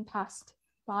living in past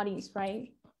bodies,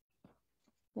 right?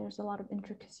 There's a lot of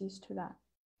intricacies to that.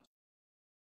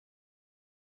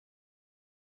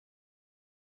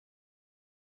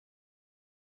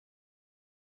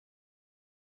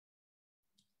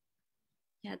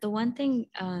 Yeah, the one thing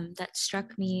that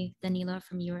struck me, Danilo,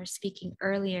 from you were speaking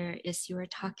earlier, is you were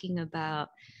talking about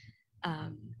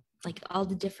like all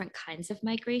the different kinds of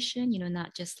migration,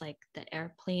 not just like the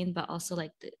airplane, but also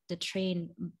like the train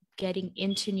getting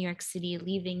into New York City,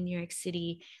 leaving New York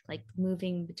City, like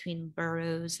moving between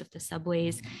boroughs of the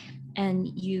subways. And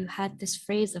you had this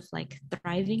phrase of like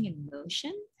thriving in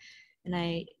motion. And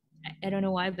I don't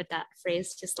know why, but that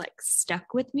phrase just like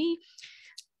stuck with me.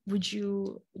 Would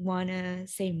you want to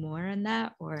say more on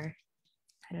that, or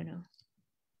I don't know?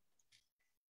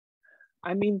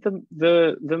 I mean,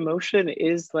 the motion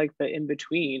is like the in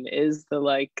between, is the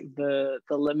like the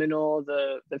liminal,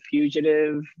 the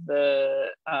fugitive,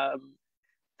 the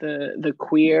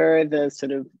queer, the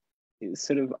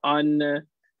sort of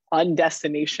on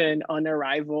destination, on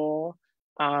arrival,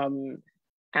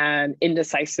 and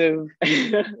indecisive,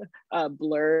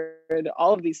 blurred,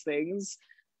 all of these things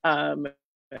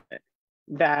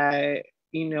that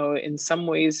in some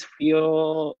ways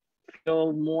feel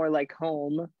more like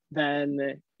home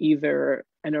than either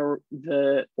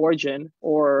the origin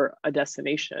or a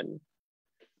destination.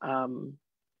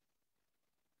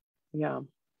 Yeah.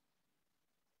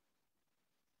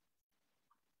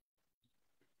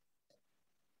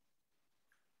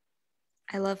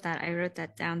 I love that. I wrote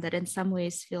that down, that in some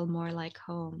ways feel more like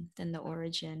home than the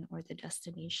origin or the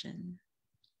destination.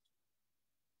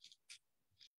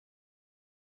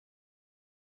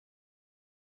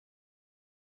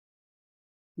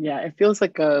 Yeah, it feels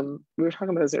like we were talking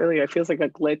about this earlier. It feels like a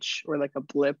glitch or like a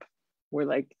blip where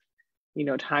like,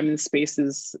 time and space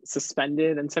is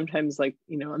suspended. And sometimes like,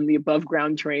 on the above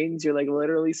ground trains, you're like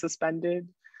literally suspended.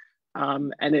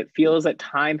 And it feels that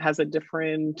time has a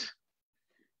different,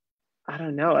 I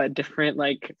don't know, a different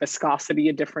like viscosity,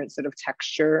 a different sort of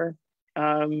texture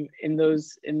in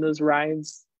those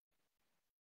rides.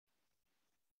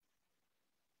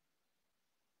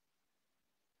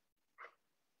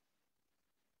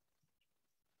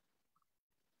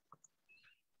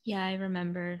 Yeah, I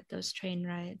remember those train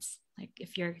rides. Like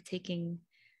if you're taking,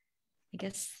 I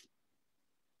guess,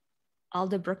 all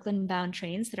the Brooklyn bound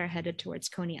trains that are headed towards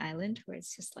Coney Island, where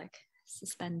it's just like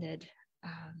suspended.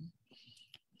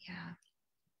 Yeah.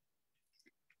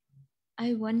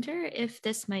 I wonder if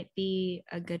this might be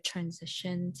a good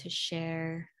transition to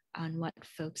share on what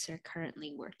folks are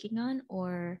currently working on,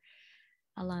 or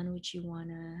Alan, is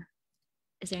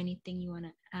there anything you want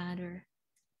to add or?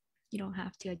 You don't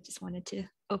have to. I just wanted to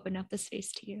open up the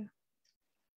space to you.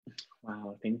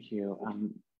 Wow, thank you.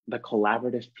 The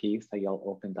collaborative piece that y'all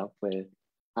opened up with,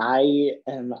 I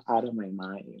am out of my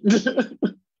mind.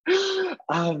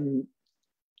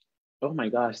 Oh my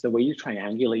gosh, the way you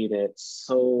triangulated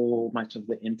so much of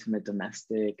the intimate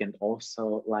domestic and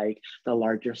also like the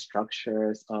larger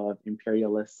structures of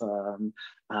imperialism,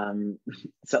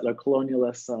 settler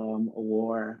colonialism,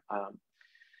 war.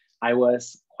 I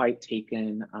was quite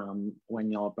taken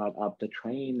when y'all brought up the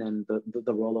train and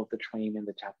the role of the train in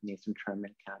the Japanese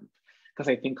internment camp. Because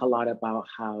I think a lot about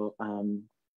how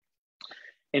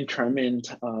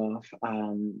internment of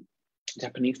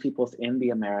Japanese peoples in the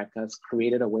Americas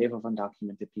created a wave of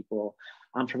undocumented people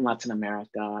from Latin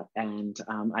America. And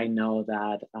I know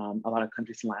that a lot of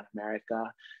countries in Latin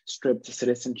America stripped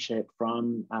citizenship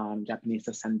from Japanese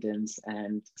descendants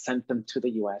and sent them to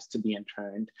the US to be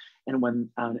interned. And when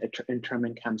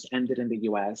internment camps ended in the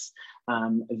US,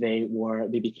 they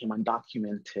became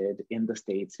undocumented in the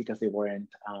States because they weren't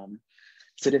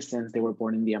citizens, they were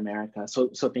born in the Americas.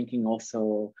 So thinking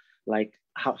also like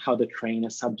how the train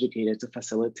is subjugated to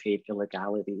facilitate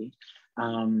illegality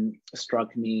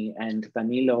struck me. And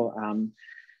Danilo,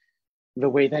 the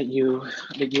way that you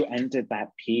ended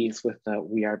that piece with the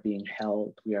 "we are being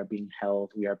held, we are being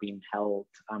held, we are being held"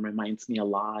 reminds me a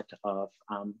lot of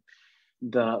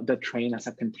the train as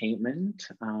a containment,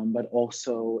 but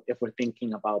also if we're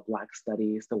thinking about Black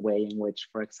studies, the way in which,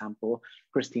 for example,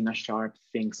 Christina Sharp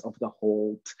thinks of the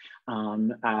hold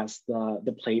as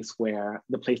the place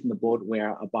in the boat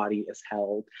where a body is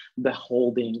held, the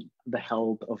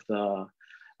held of the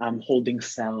holding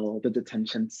cell, the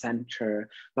detention center,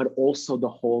 but also the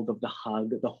hold of the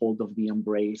hug, the hold of the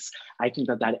embrace. I think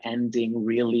that ending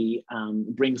really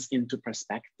brings into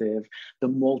perspective the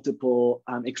multiple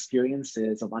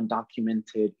experiences of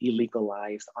undocumented,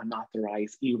 illegalized,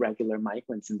 unauthorized, irregular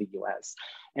migrants in the US,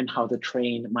 and how the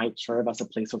train might serve as a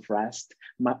place of rest,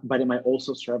 but it might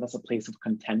also serve as a place of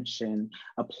contention,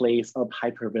 a place of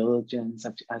hypervigilance,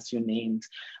 as you named.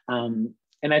 And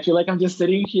I feel like I'm just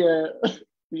sitting here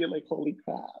being like, holy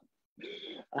crap.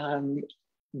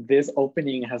 This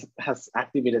opening has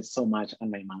activated so much on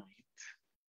my mind.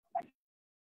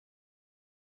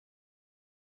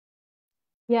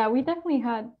 Yeah, we definitely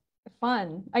had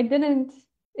fun. It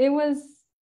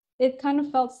kind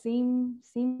of felt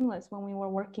seamless when we were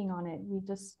working on it.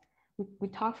 We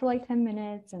talked for like 10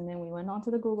 minutes and then we went onto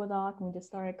the Google Doc and we just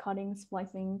started cutting,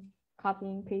 splicing,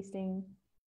 copying, pasting.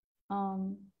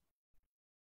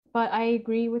 But I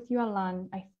agree with you, Alan.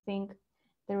 I think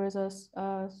there was a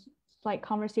slight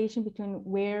conversation between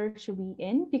where should we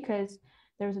end, because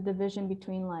there's a division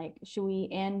between like, should we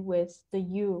end with the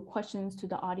you, questions to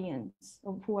the audience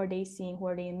of who are they seeing, who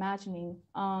are they imagining?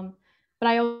 But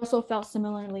I also felt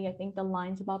similarly, I think the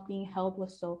lines about being held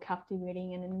was so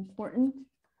captivating and important.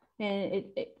 And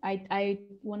I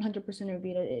 100%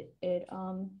 agree that it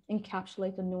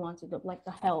encapsulates the nuances of like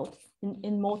the held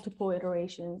in multiple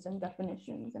iterations and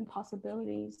definitions and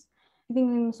possibilities. I think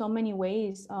in so many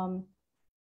ways,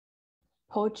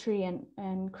 poetry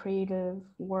and creative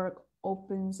work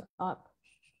opens up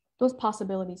those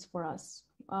possibilities for us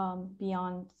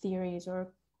beyond theories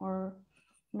or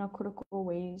critical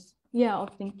ways, of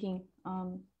thinking.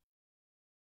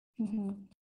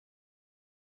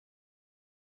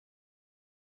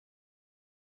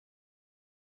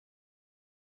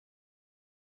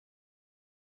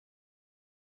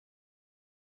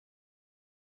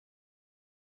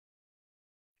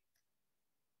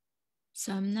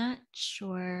 So I'm not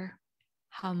sure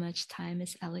how much time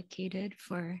is allocated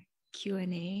for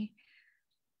Q&A,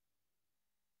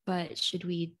 but should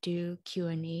we do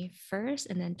Q&A first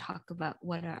and then talk about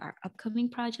what are our upcoming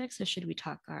projects, or should we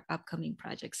talk our upcoming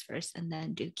projects first and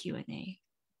then do Q&A?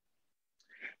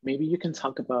 Maybe you can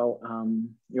talk about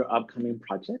your upcoming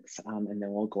projects and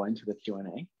then we'll go into the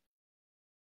Q&A.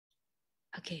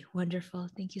 Okay, wonderful.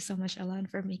 Thank you so much, Alan,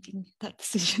 for making that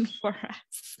decision for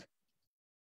us.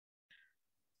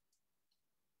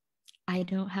 I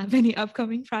don't have any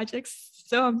upcoming projects,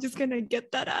 so I'm just gonna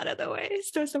get that out of the way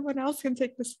so someone else can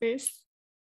take the space.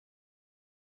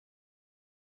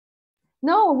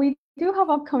 No, we do have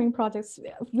upcoming projects.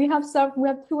 We have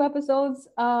 2 episodes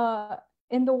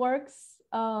in the works.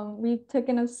 We've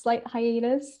taken a slight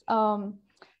hiatus,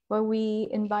 but we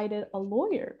invited a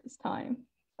lawyer this time,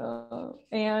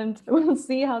 and we'll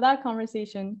see how that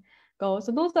conversation goes.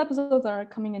 So those episodes are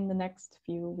coming in the next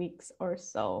few weeks or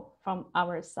so from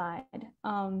our side.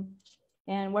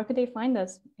 And where could they find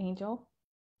us, Angel?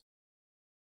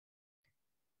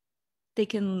 They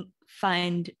can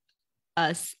find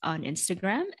us on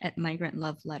Instagram at Migrant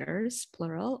Love Letters,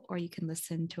 plural, or you can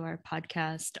listen to our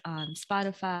podcast on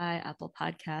Spotify, Apple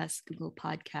Podcasts, Google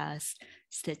Podcasts,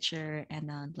 Stitcher, and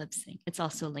on Libsyn. It's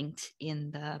also linked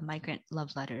in the Migrant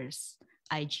Love Letters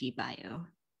IG bio.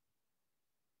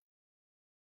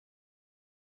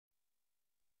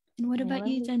 And what about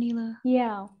you, Danilo?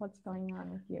 Yeah, what's going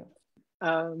on with you?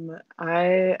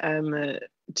 I am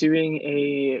doing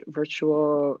a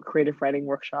virtual creative writing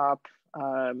workshop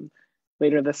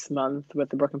later this month with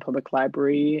the Brooklyn Public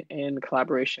Library in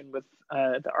collaboration with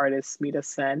the artist Smita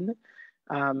Sen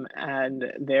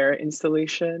and their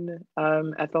installation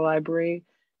at the library.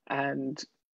 And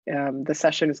the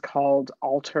session is called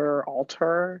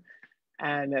Alter,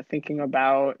 and thinking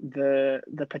about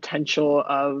the potential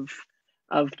of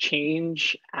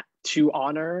change to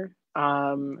honor,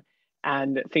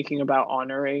 and thinking about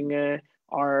honoring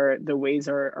the ways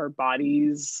our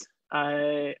bodies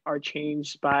are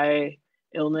changed by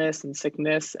illness and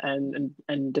sickness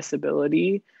and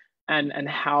disability, and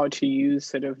how to use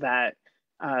sort of that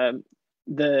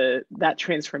that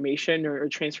transformation or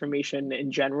transformation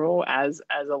in general as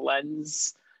a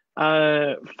lens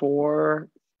for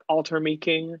alter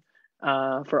making.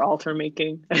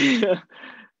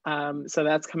 So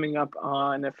that's coming up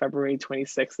on February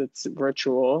 26th. It's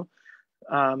virtual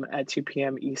at 2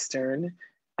 p.m. Eastern.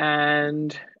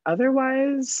 And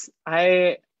otherwise,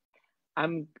 I'm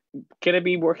going to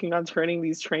be working on turning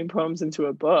these train poems into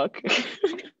a book.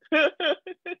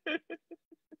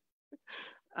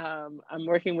 I'm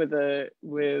working with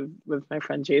my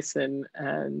friend Jason,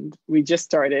 and we just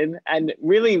started, and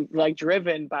really like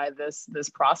driven by this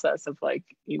process of like,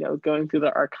 you know, going through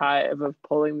the archive of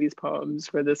pulling these poems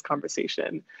for this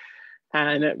conversation,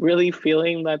 and really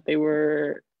feeling that they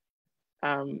were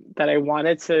that I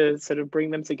wanted to sort of bring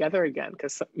them together again,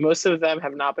 because most of them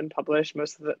have not been published.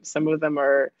 Some of them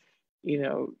are, you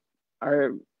know,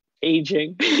 are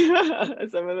aging.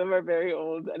 Some of them are very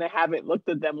old, and I haven't looked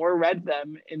at them or read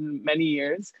them in many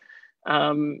years.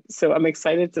 So I'm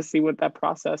excited to see what that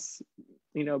process,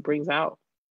 you know, brings out.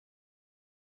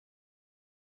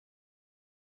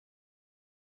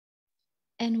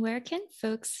 And where can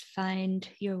folks find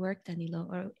your work, Danilo,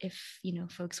 or if, you know,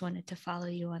 folks wanted to follow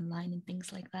you online and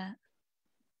things like that?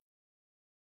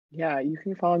 Yeah, you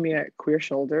can follow me at Queer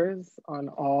Shoulders on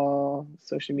all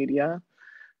social media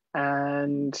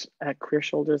and at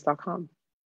queershoulders.com.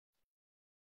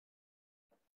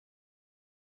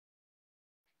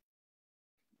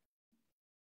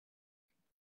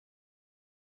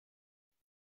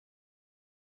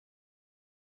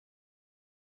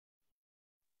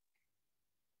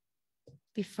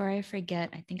 Before I forget,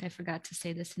 I think I forgot to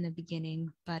say this in the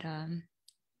beginning, but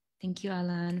thank you,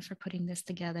 Alan, for putting this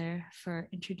together, for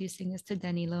introducing us to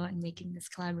Danilo and making this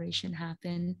collaboration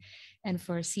happen, and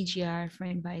for CGR for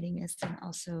inviting us, and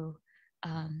also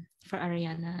for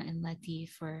Ariana and Letty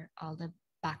for all the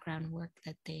background work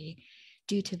that they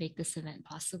do to make this event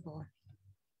possible.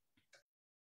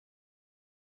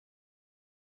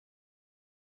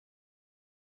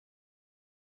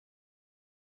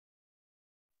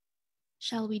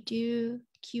 Shall we do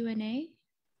Q&A?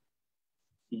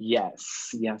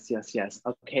 Yes.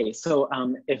 Okay, so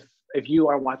if you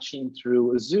are watching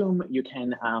through Zoom, you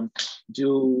can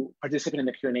participate in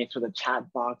the Q&A through the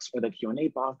chat box or the Q&A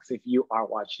box. If you are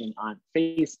watching on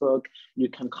Facebook, you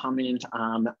can comment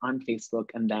on Facebook,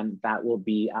 and then that will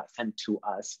be sent to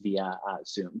us via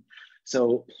Zoom.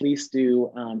 So please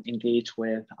do engage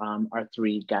with our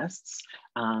three guests.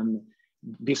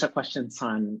 These are questions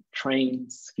on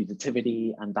trains,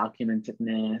 fugitivity,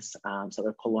 undocumentedness,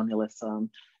 settler-colonialism.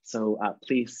 So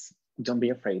please don't be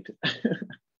afraid.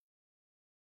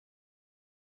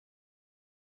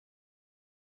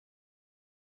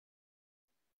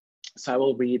 So I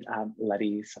will read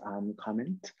Letty's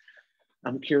comment.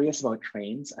 I'm curious about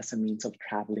trains as a means of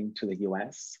traveling to the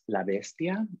US, La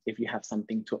Bestia, if you have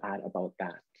something to add about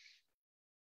that.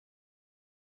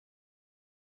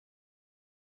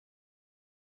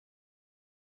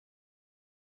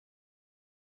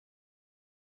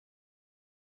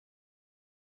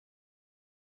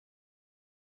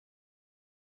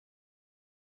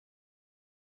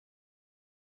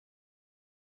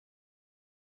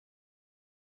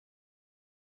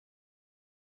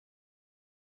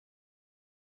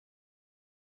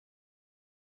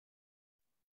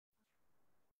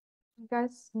 You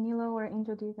guys, Nilo or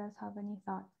Angel, do you guys have any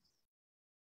thoughts?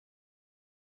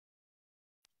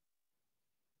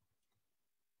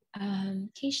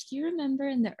 Keish, do you remember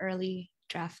in the early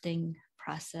drafting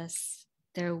process,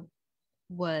 there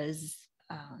was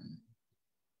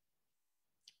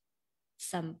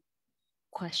some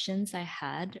questions I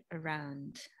had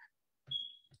around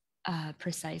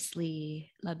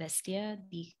precisely La Bestia,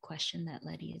 the question that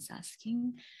Letty is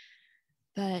asking.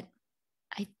 But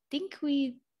I think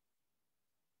we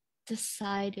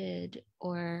decided,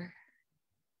 or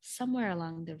somewhere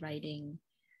along the writing,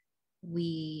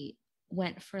 we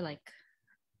went for like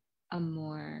a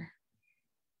more,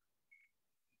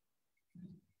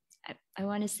 I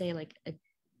want to say like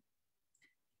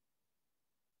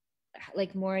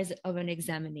more as of an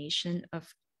examination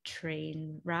of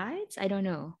train rides. I don't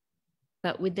know,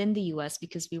 but within the US,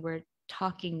 because we were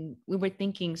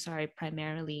thinking,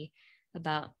 primarily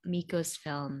about Miko's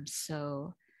films.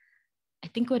 So I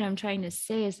think what I'm trying to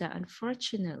say is that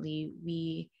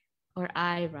unfortunately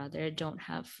I rather don't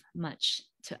have much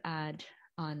to add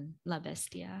on La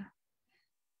Bestia.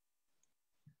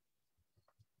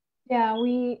 Yeah,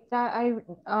 I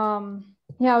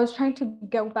was trying to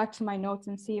go back to my notes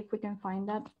and see if we can find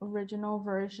that original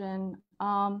version.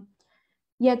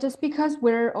 Yeah, just because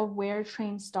we're aware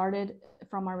Train started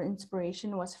from our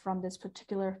inspiration was from this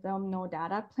particular film, No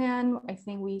Data Plan. I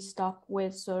think we stuck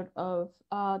with sort of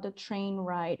the train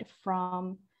ride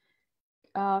from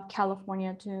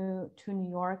California to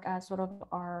New York as sort of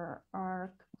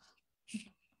our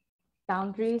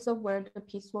boundaries of where the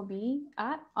piece will be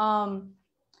at.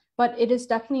 But it is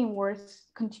definitely worth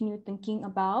continue thinking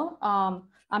about.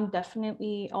 I'm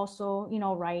definitely also,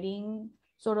 writing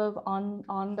sort of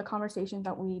on the conversations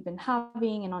that we've been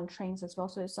having and on trains as well.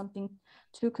 So it's something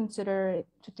to consider,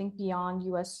 to think beyond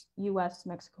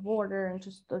US-Mexico border and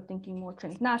just thinking more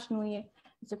transnationally.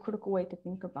 It's a critical way to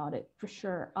think about it for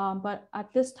sure. But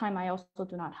at this time, I also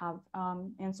do not have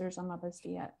answers on La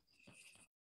Bestia yet.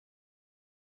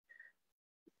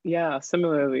 Yeah,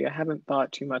 similarly, I haven't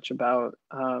thought too much about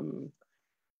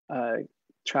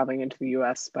traveling into the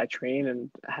US by train and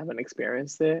haven't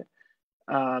experienced it.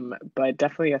 But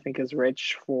definitely I think is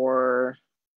rich for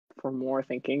more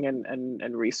thinking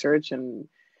and research and,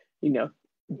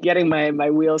 getting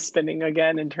my wheels spinning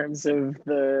again in terms of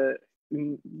the,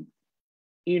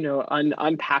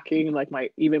 unpacking like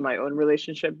my own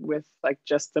relationship with like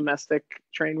just domestic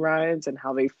train rides and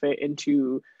how they fit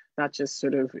into not just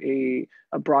sort of a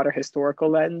broader historical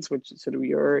lens, which sort of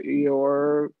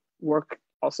your work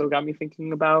also got me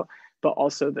thinking about, but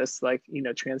also this like,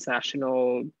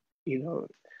 transnational,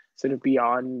 sort of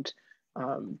beyond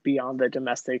the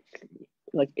domestic,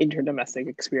 like interdomestic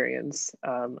experience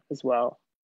as well.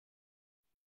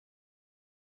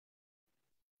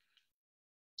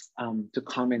 To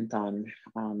comment on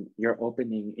your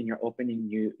opening,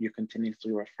 you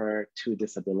continuously refer to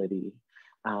disability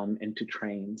and to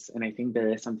trains. And I think there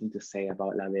is something to say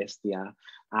about La Bestia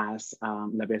as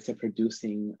La Bestia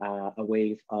producing a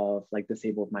wave of like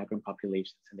disabled migrant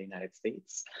populations in the United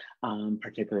States,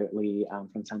 particularly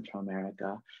from Central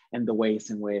America, and the ways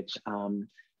in which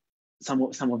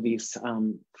some of these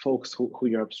folks who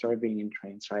you're observing in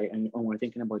trains, right? And when we're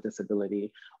thinking about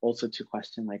disability, also to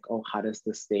question like, oh, how does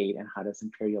the state and how does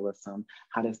imperialism,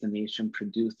 how does the nation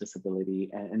produce disability?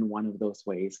 And one of those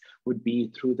ways would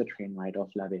be through the train ride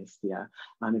of La Bestia.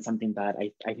 It's something that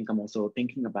I think I'm also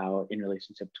thinking about in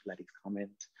relationship to Letty's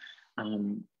comment.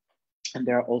 And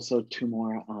there are also two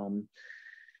more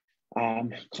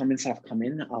comments have come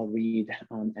in. I'll read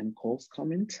Cole's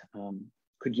comment.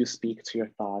 Could you speak to your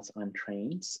thoughts on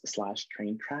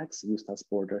trains/train tracks used as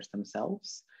borders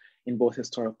themselves in both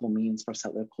historical means for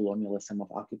settler colonialism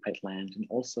of occupied land and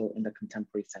also in the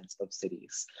contemporary sense of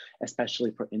cities,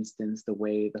 especially for instance, the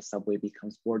way the subway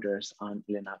becomes borders on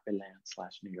Lenape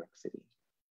land/New York City?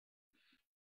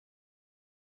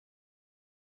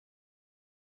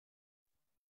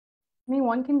 I mean,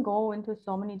 one can go into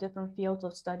so many different fields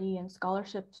of study and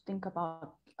scholarship to think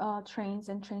about trains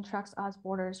and train tracks as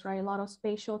borders, right? A lot of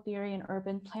spatial theory and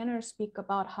urban planners speak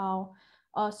about how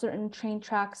certain train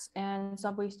tracks and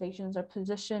subway stations are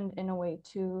positioned in a way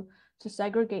to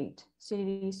segregate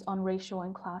cities on racial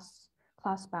and class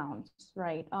bounds,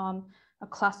 right? A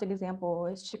classic example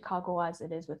is Chicago, as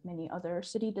it is with many other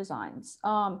city designs.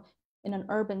 In an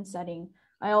urban setting,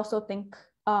 I also think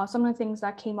some of the things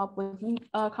that came up with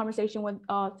a conversation with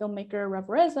filmmaker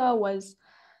Revereza was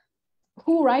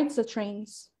who rides the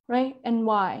trains, right? And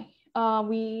why?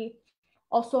 We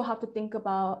also have to think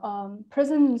about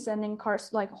prisons and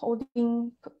like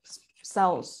holding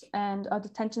cells and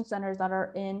detention centers that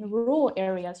are in rural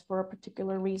areas for a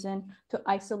particular reason to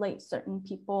isolate certain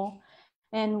people.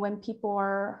 And when people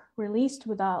are released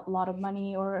without a lot of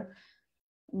money or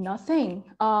nothing,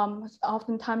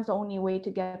 oftentimes the only way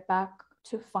to get back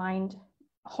to find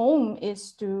home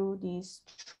is through these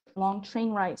long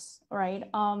train rides, right?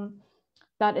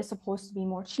 That is supposed to be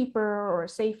more cheaper or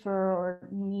safer or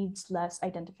needs less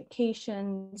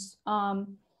identifications.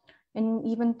 and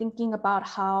even thinking about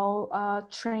how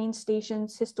train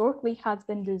stations historically has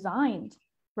been designed,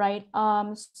 right?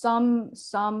 Some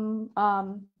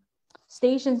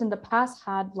stations in the past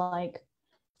had like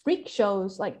freak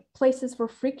shows, like places for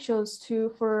freak shows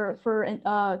to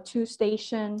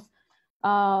station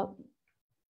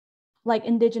like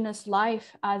indigenous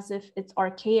life as if it's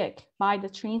archaic by the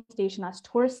train station as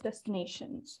tourist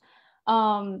destinations.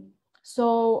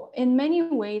 So in many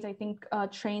ways, I think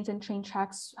trains and train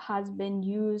tracks has been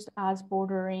used as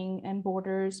bordering and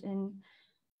borders in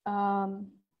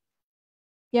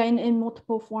in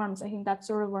multiple forms. I think that's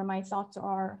sort of where my thoughts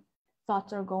are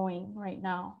going right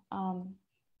now.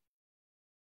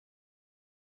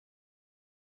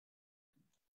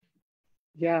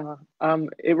 Yeah,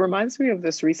 it reminds me of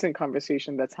this recent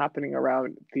conversation that's happening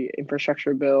around the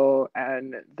infrastructure bill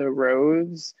and the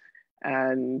roads.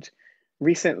 And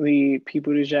recently, Pete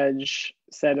Buttigieg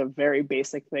said a very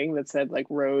basic thing that said like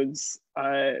roads,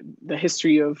 the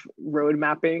history of road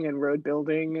mapping and road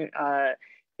building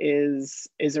is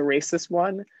a racist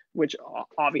one, which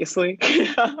obviously,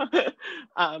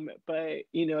 but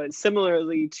you know,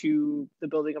 similarly to the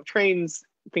building of trains,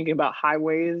 thinking about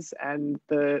highways and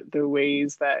the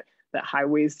ways that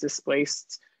highways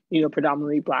displaced, you know,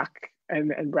 predominantly Black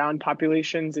and brown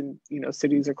populations in, you know,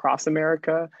 cities across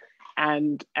America,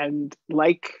 and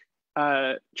like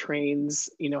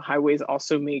trains, you know, highways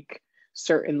also make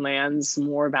certain lands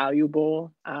more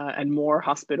valuable and more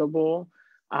hospitable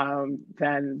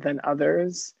than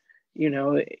others. You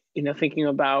know, thinking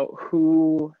about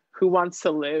who wants to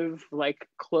live like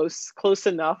close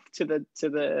enough to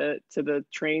the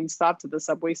train stop, to the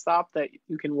subway stop, that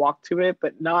you can walk to it,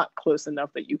 but not close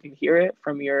enough that you can hear it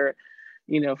from your,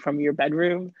 you know, from your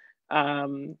bedroom,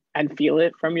 and feel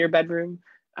it from your bedroom.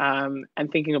 And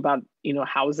thinking about, you know,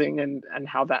 housing and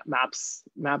how that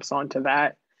maps onto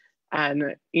that.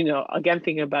 And, you know, again,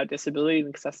 thinking about disability and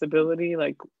accessibility,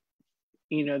 like,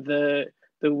 you know, the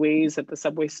ways that the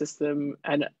subway system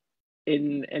and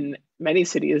in many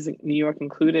cities, New York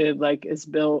included, like is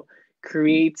built,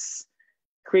 creates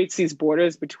these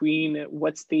borders between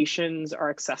what stations are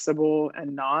accessible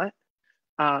and not,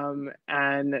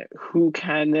 and who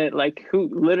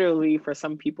literally, for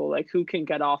some people, like who can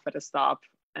get off at a stop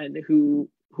and who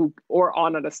or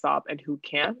on at a stop and who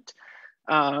can't.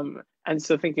 And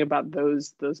so thinking about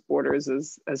those borders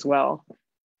as well.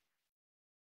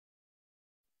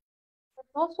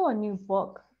 There's also a new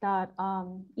book that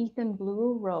Ethan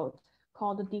Blue wrote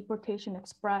called The Deportation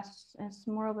Express. It's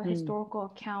more of a historical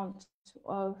account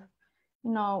of,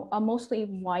 you know, mostly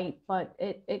white, but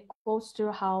it goes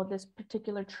through how this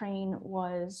particular train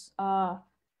was,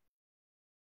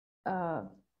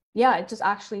 it just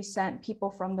actually sent people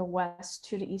from the west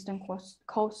to the eastern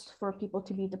coast for people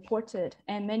to be deported.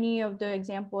 And many of the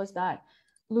examples that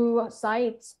Blue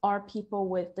cites are people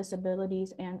with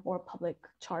disabilities and or public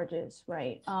charges,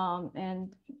 right?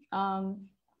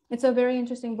 It's a very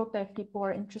interesting book that if people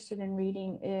are interested in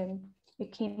reading.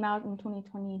 It came out in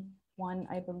 2021,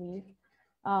 I believe.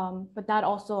 But that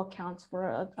also accounts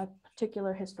for a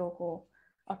particular historical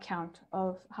account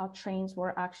of how trains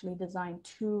were actually designed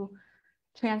to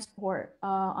transport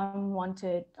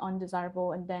unwanted,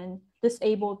 undesirable, and then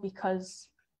disabled because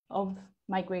of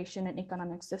migration and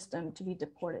economic system to be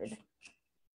deported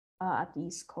at the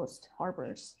East Coast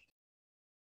harbors.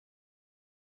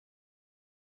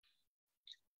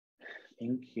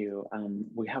 Thank you.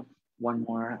 We have one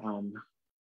more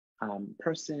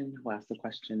person who asked the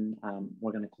question.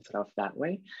 We're going to close it off that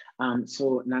way.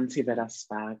 So Nancy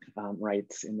Veraspak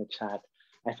writes in the chat,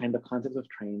 I find the concept of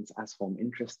trains as home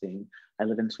interesting. I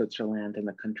live in Switzerland and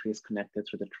the country is connected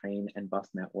through the train and bus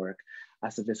network.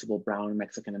 As a visible brown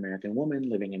Mexican-American woman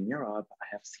living in Europe, I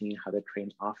have seen how the train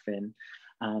often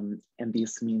and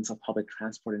these means of public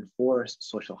transport enforce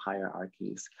social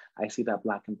hierarchies. I see that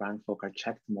Black and brown folk are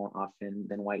checked more often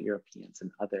than white Europeans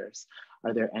and others.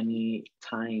 Are there any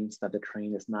times that the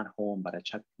train is not home but a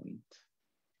checkpoint?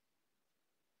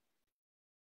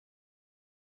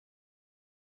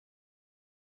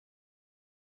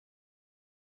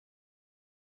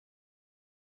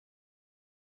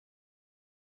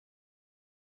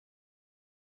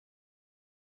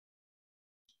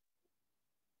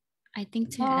 I think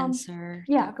to answer.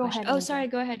 Yeah, go ahead. Oh, sorry,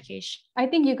 go ahead, Keish. I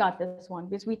think you got this one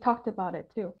because we talked about it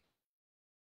too.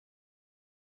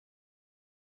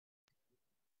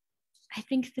 I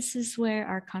think this is where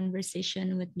our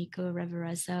conversation with Nico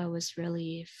Revereza was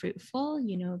really fruitful,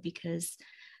 you know, because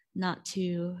not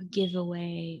to give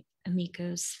away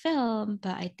Amiko's film,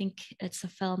 but I think it's a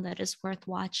film that is worth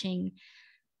watching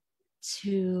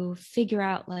to figure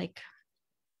out like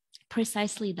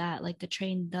precisely that, like the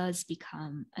train does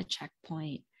become a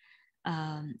checkpoint,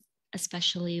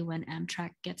 especially when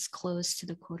Amtrak gets close to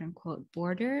the quote unquote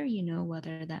border, you know,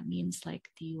 whether that means like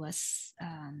the US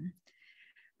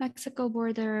Mexico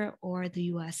border or the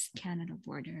US Canada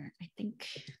border. I think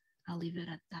I'll leave it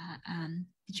at that.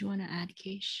 Did you want to add,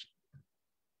 Keish?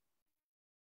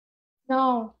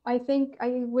 No, I think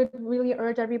I would really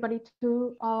urge everybody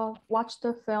to watch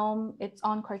the film. It's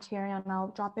on Criterion.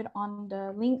 I'll drop it on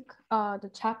the link, the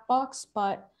chat box.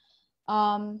 But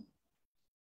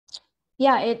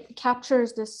yeah, it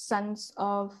captures this sense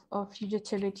of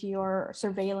fugitivity or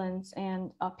surveillance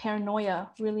and paranoia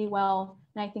really well.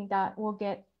 And I think that will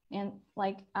get in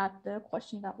like at the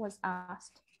question that was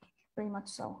asked, very much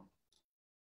so.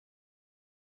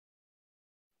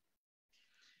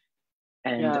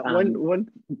 And yeah,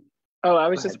 I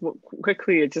was just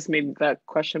quickly, it just made that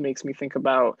question makes me think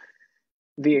about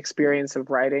the experience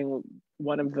of riding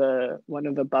one of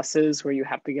the buses where you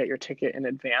have to get your ticket in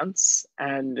advance,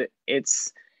 and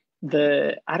it's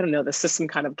the system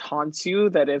kind of taunts you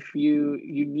that if you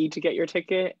need to get your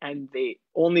ticket, and they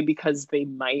only because they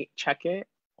might check it,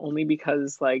 only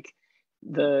because like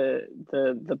the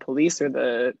police or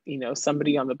the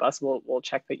somebody on the bus will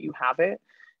check that you have it,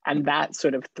 and that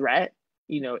sort of threat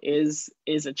is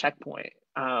a checkpoint,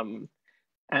 and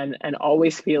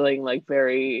always feeling like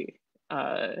very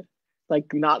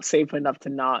like not safe enough to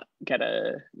not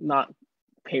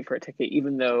pay for a ticket,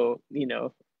 even though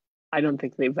I don't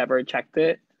think they've ever checked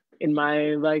it in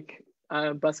my like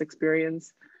bus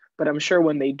experience, but I'm sure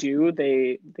when they do,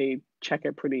 they check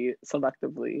it pretty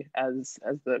selectively, as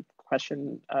the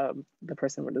question the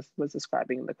person was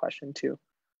describing in the question too.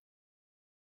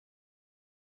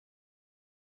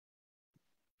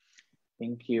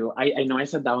 Thank you. I know I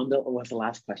said that one was the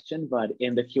last question, but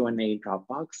in the Q&A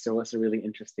Dropbox, there was a really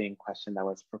interesting question that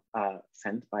was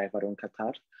sent by Varun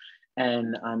Qatar.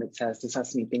 And it says, this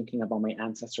has me thinking about my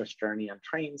ancestors' journey on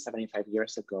train 75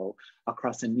 years ago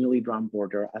across a newly drawn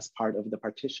border as part of the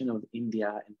partition of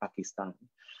India and Pakistan.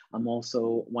 I'm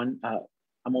also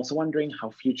wondering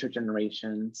how future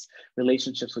generations'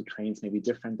 relationships with trains may be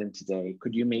different than today.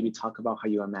 Could you maybe talk about how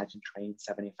you imagine trains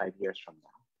 75 years from now?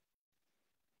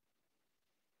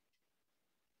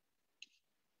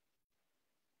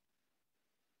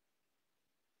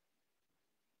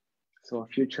 So a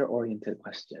future-oriented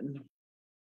question.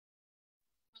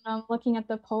 I'm looking at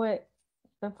the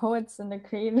poets and the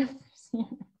creators here.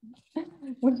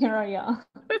 Where are y'all?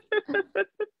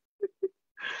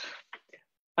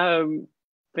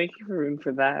 Thank you, Varun,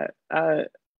 for that.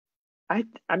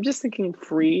 I'm just thinking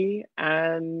free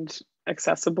and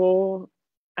accessible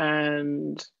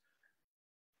and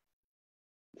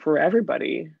for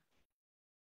everybody.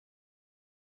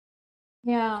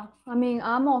 Yeah, I mean,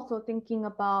 I'm also thinking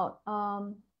about,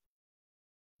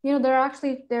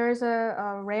 there's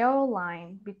a rail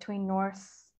line between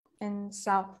North and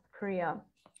South Korea.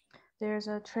 There's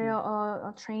a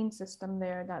train system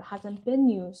there that hasn't been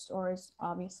used, or is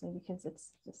obviously because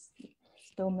it's just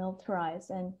still militarized.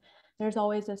 And there's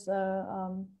always this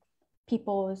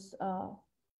people's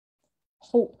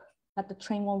hope that the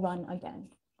train will run again.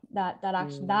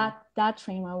 That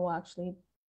train will actually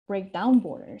break down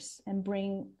borders and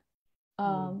bring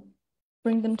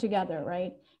them together,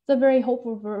 right? It's a very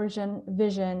hopeful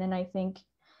vision, and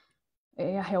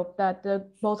I hope that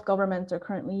both governments are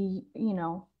currently,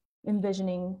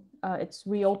 envisioning its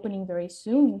reopening very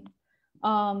soon.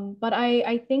 But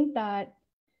I think that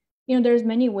there's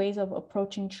many ways of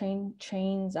approaching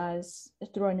trains as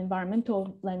through an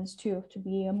environmental lens too, to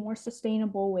be a more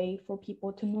sustainable way for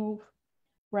people to move,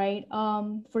 right?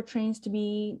 For trains to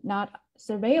be not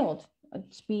surveilled,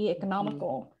 to be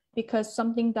economical, because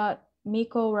something that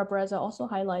Miko Rabreza also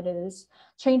highlighted is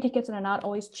train tickets are not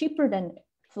always cheaper than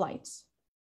flights,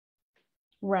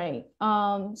 right?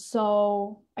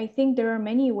 So I think there are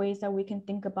many ways that we can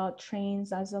think about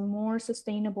trains as a more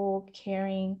sustainable,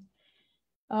 caring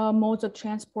modes of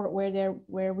transport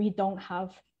where we don't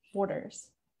have borders.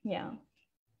 Yeah.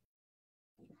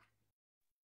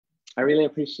 I really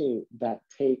appreciate that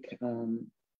take,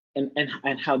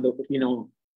 and how the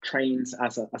trains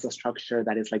as a structure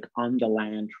that is like on the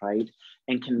land, right,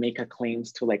 and can make a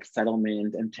claims to like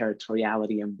settlement and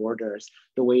territoriality and borders.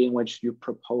 The way in which you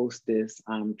propose this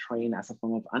train as a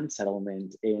form of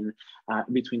unsettlement in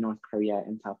between North Korea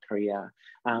and South Korea.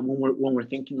 When we're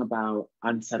thinking about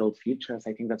unsettled futures,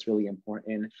 I think that's really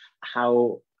important.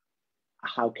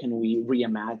 How can we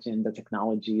reimagine the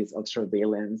technologies of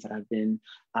surveillance that have been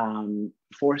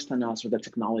forced on us, or the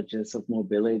technologies of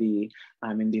mobility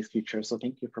in these futures? So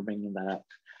thank you for bringing that up.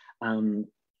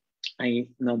 I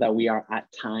know that we are at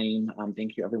time.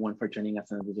 Thank you everyone for joining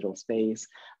us in the digital space.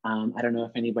 I don't know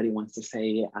if anybody wants to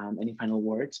say any final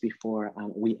words before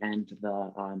we end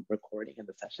the recording and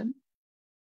the session.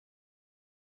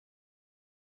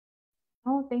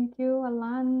 Oh, thank you,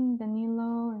 Alan,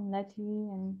 Danilo, and Letty,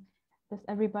 and just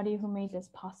everybody who made this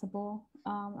possible.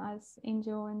 As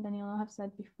Angel and Danilo have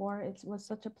said before, it was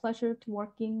such a pleasure to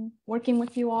working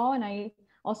with you all, and I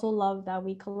also love that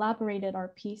we collaborated our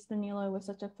piece. Danilo, it was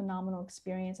such a phenomenal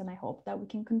experience, and I hope that we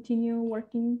can continue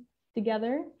working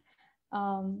together.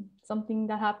 Something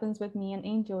that happens with me and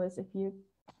Angel is if you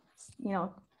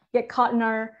get caught in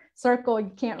our circle,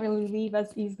 you can't really leave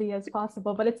as easily as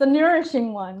possible, but it's a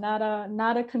nourishing one, not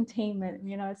a containment,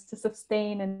 it's to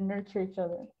sustain and nurture each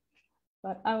other.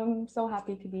 But I'm so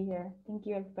happy to be here. Thank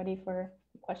you everybody for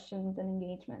questions and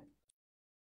engagement.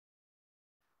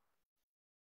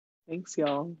 Thanks,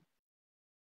 y'all.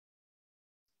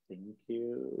 Thank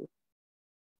you.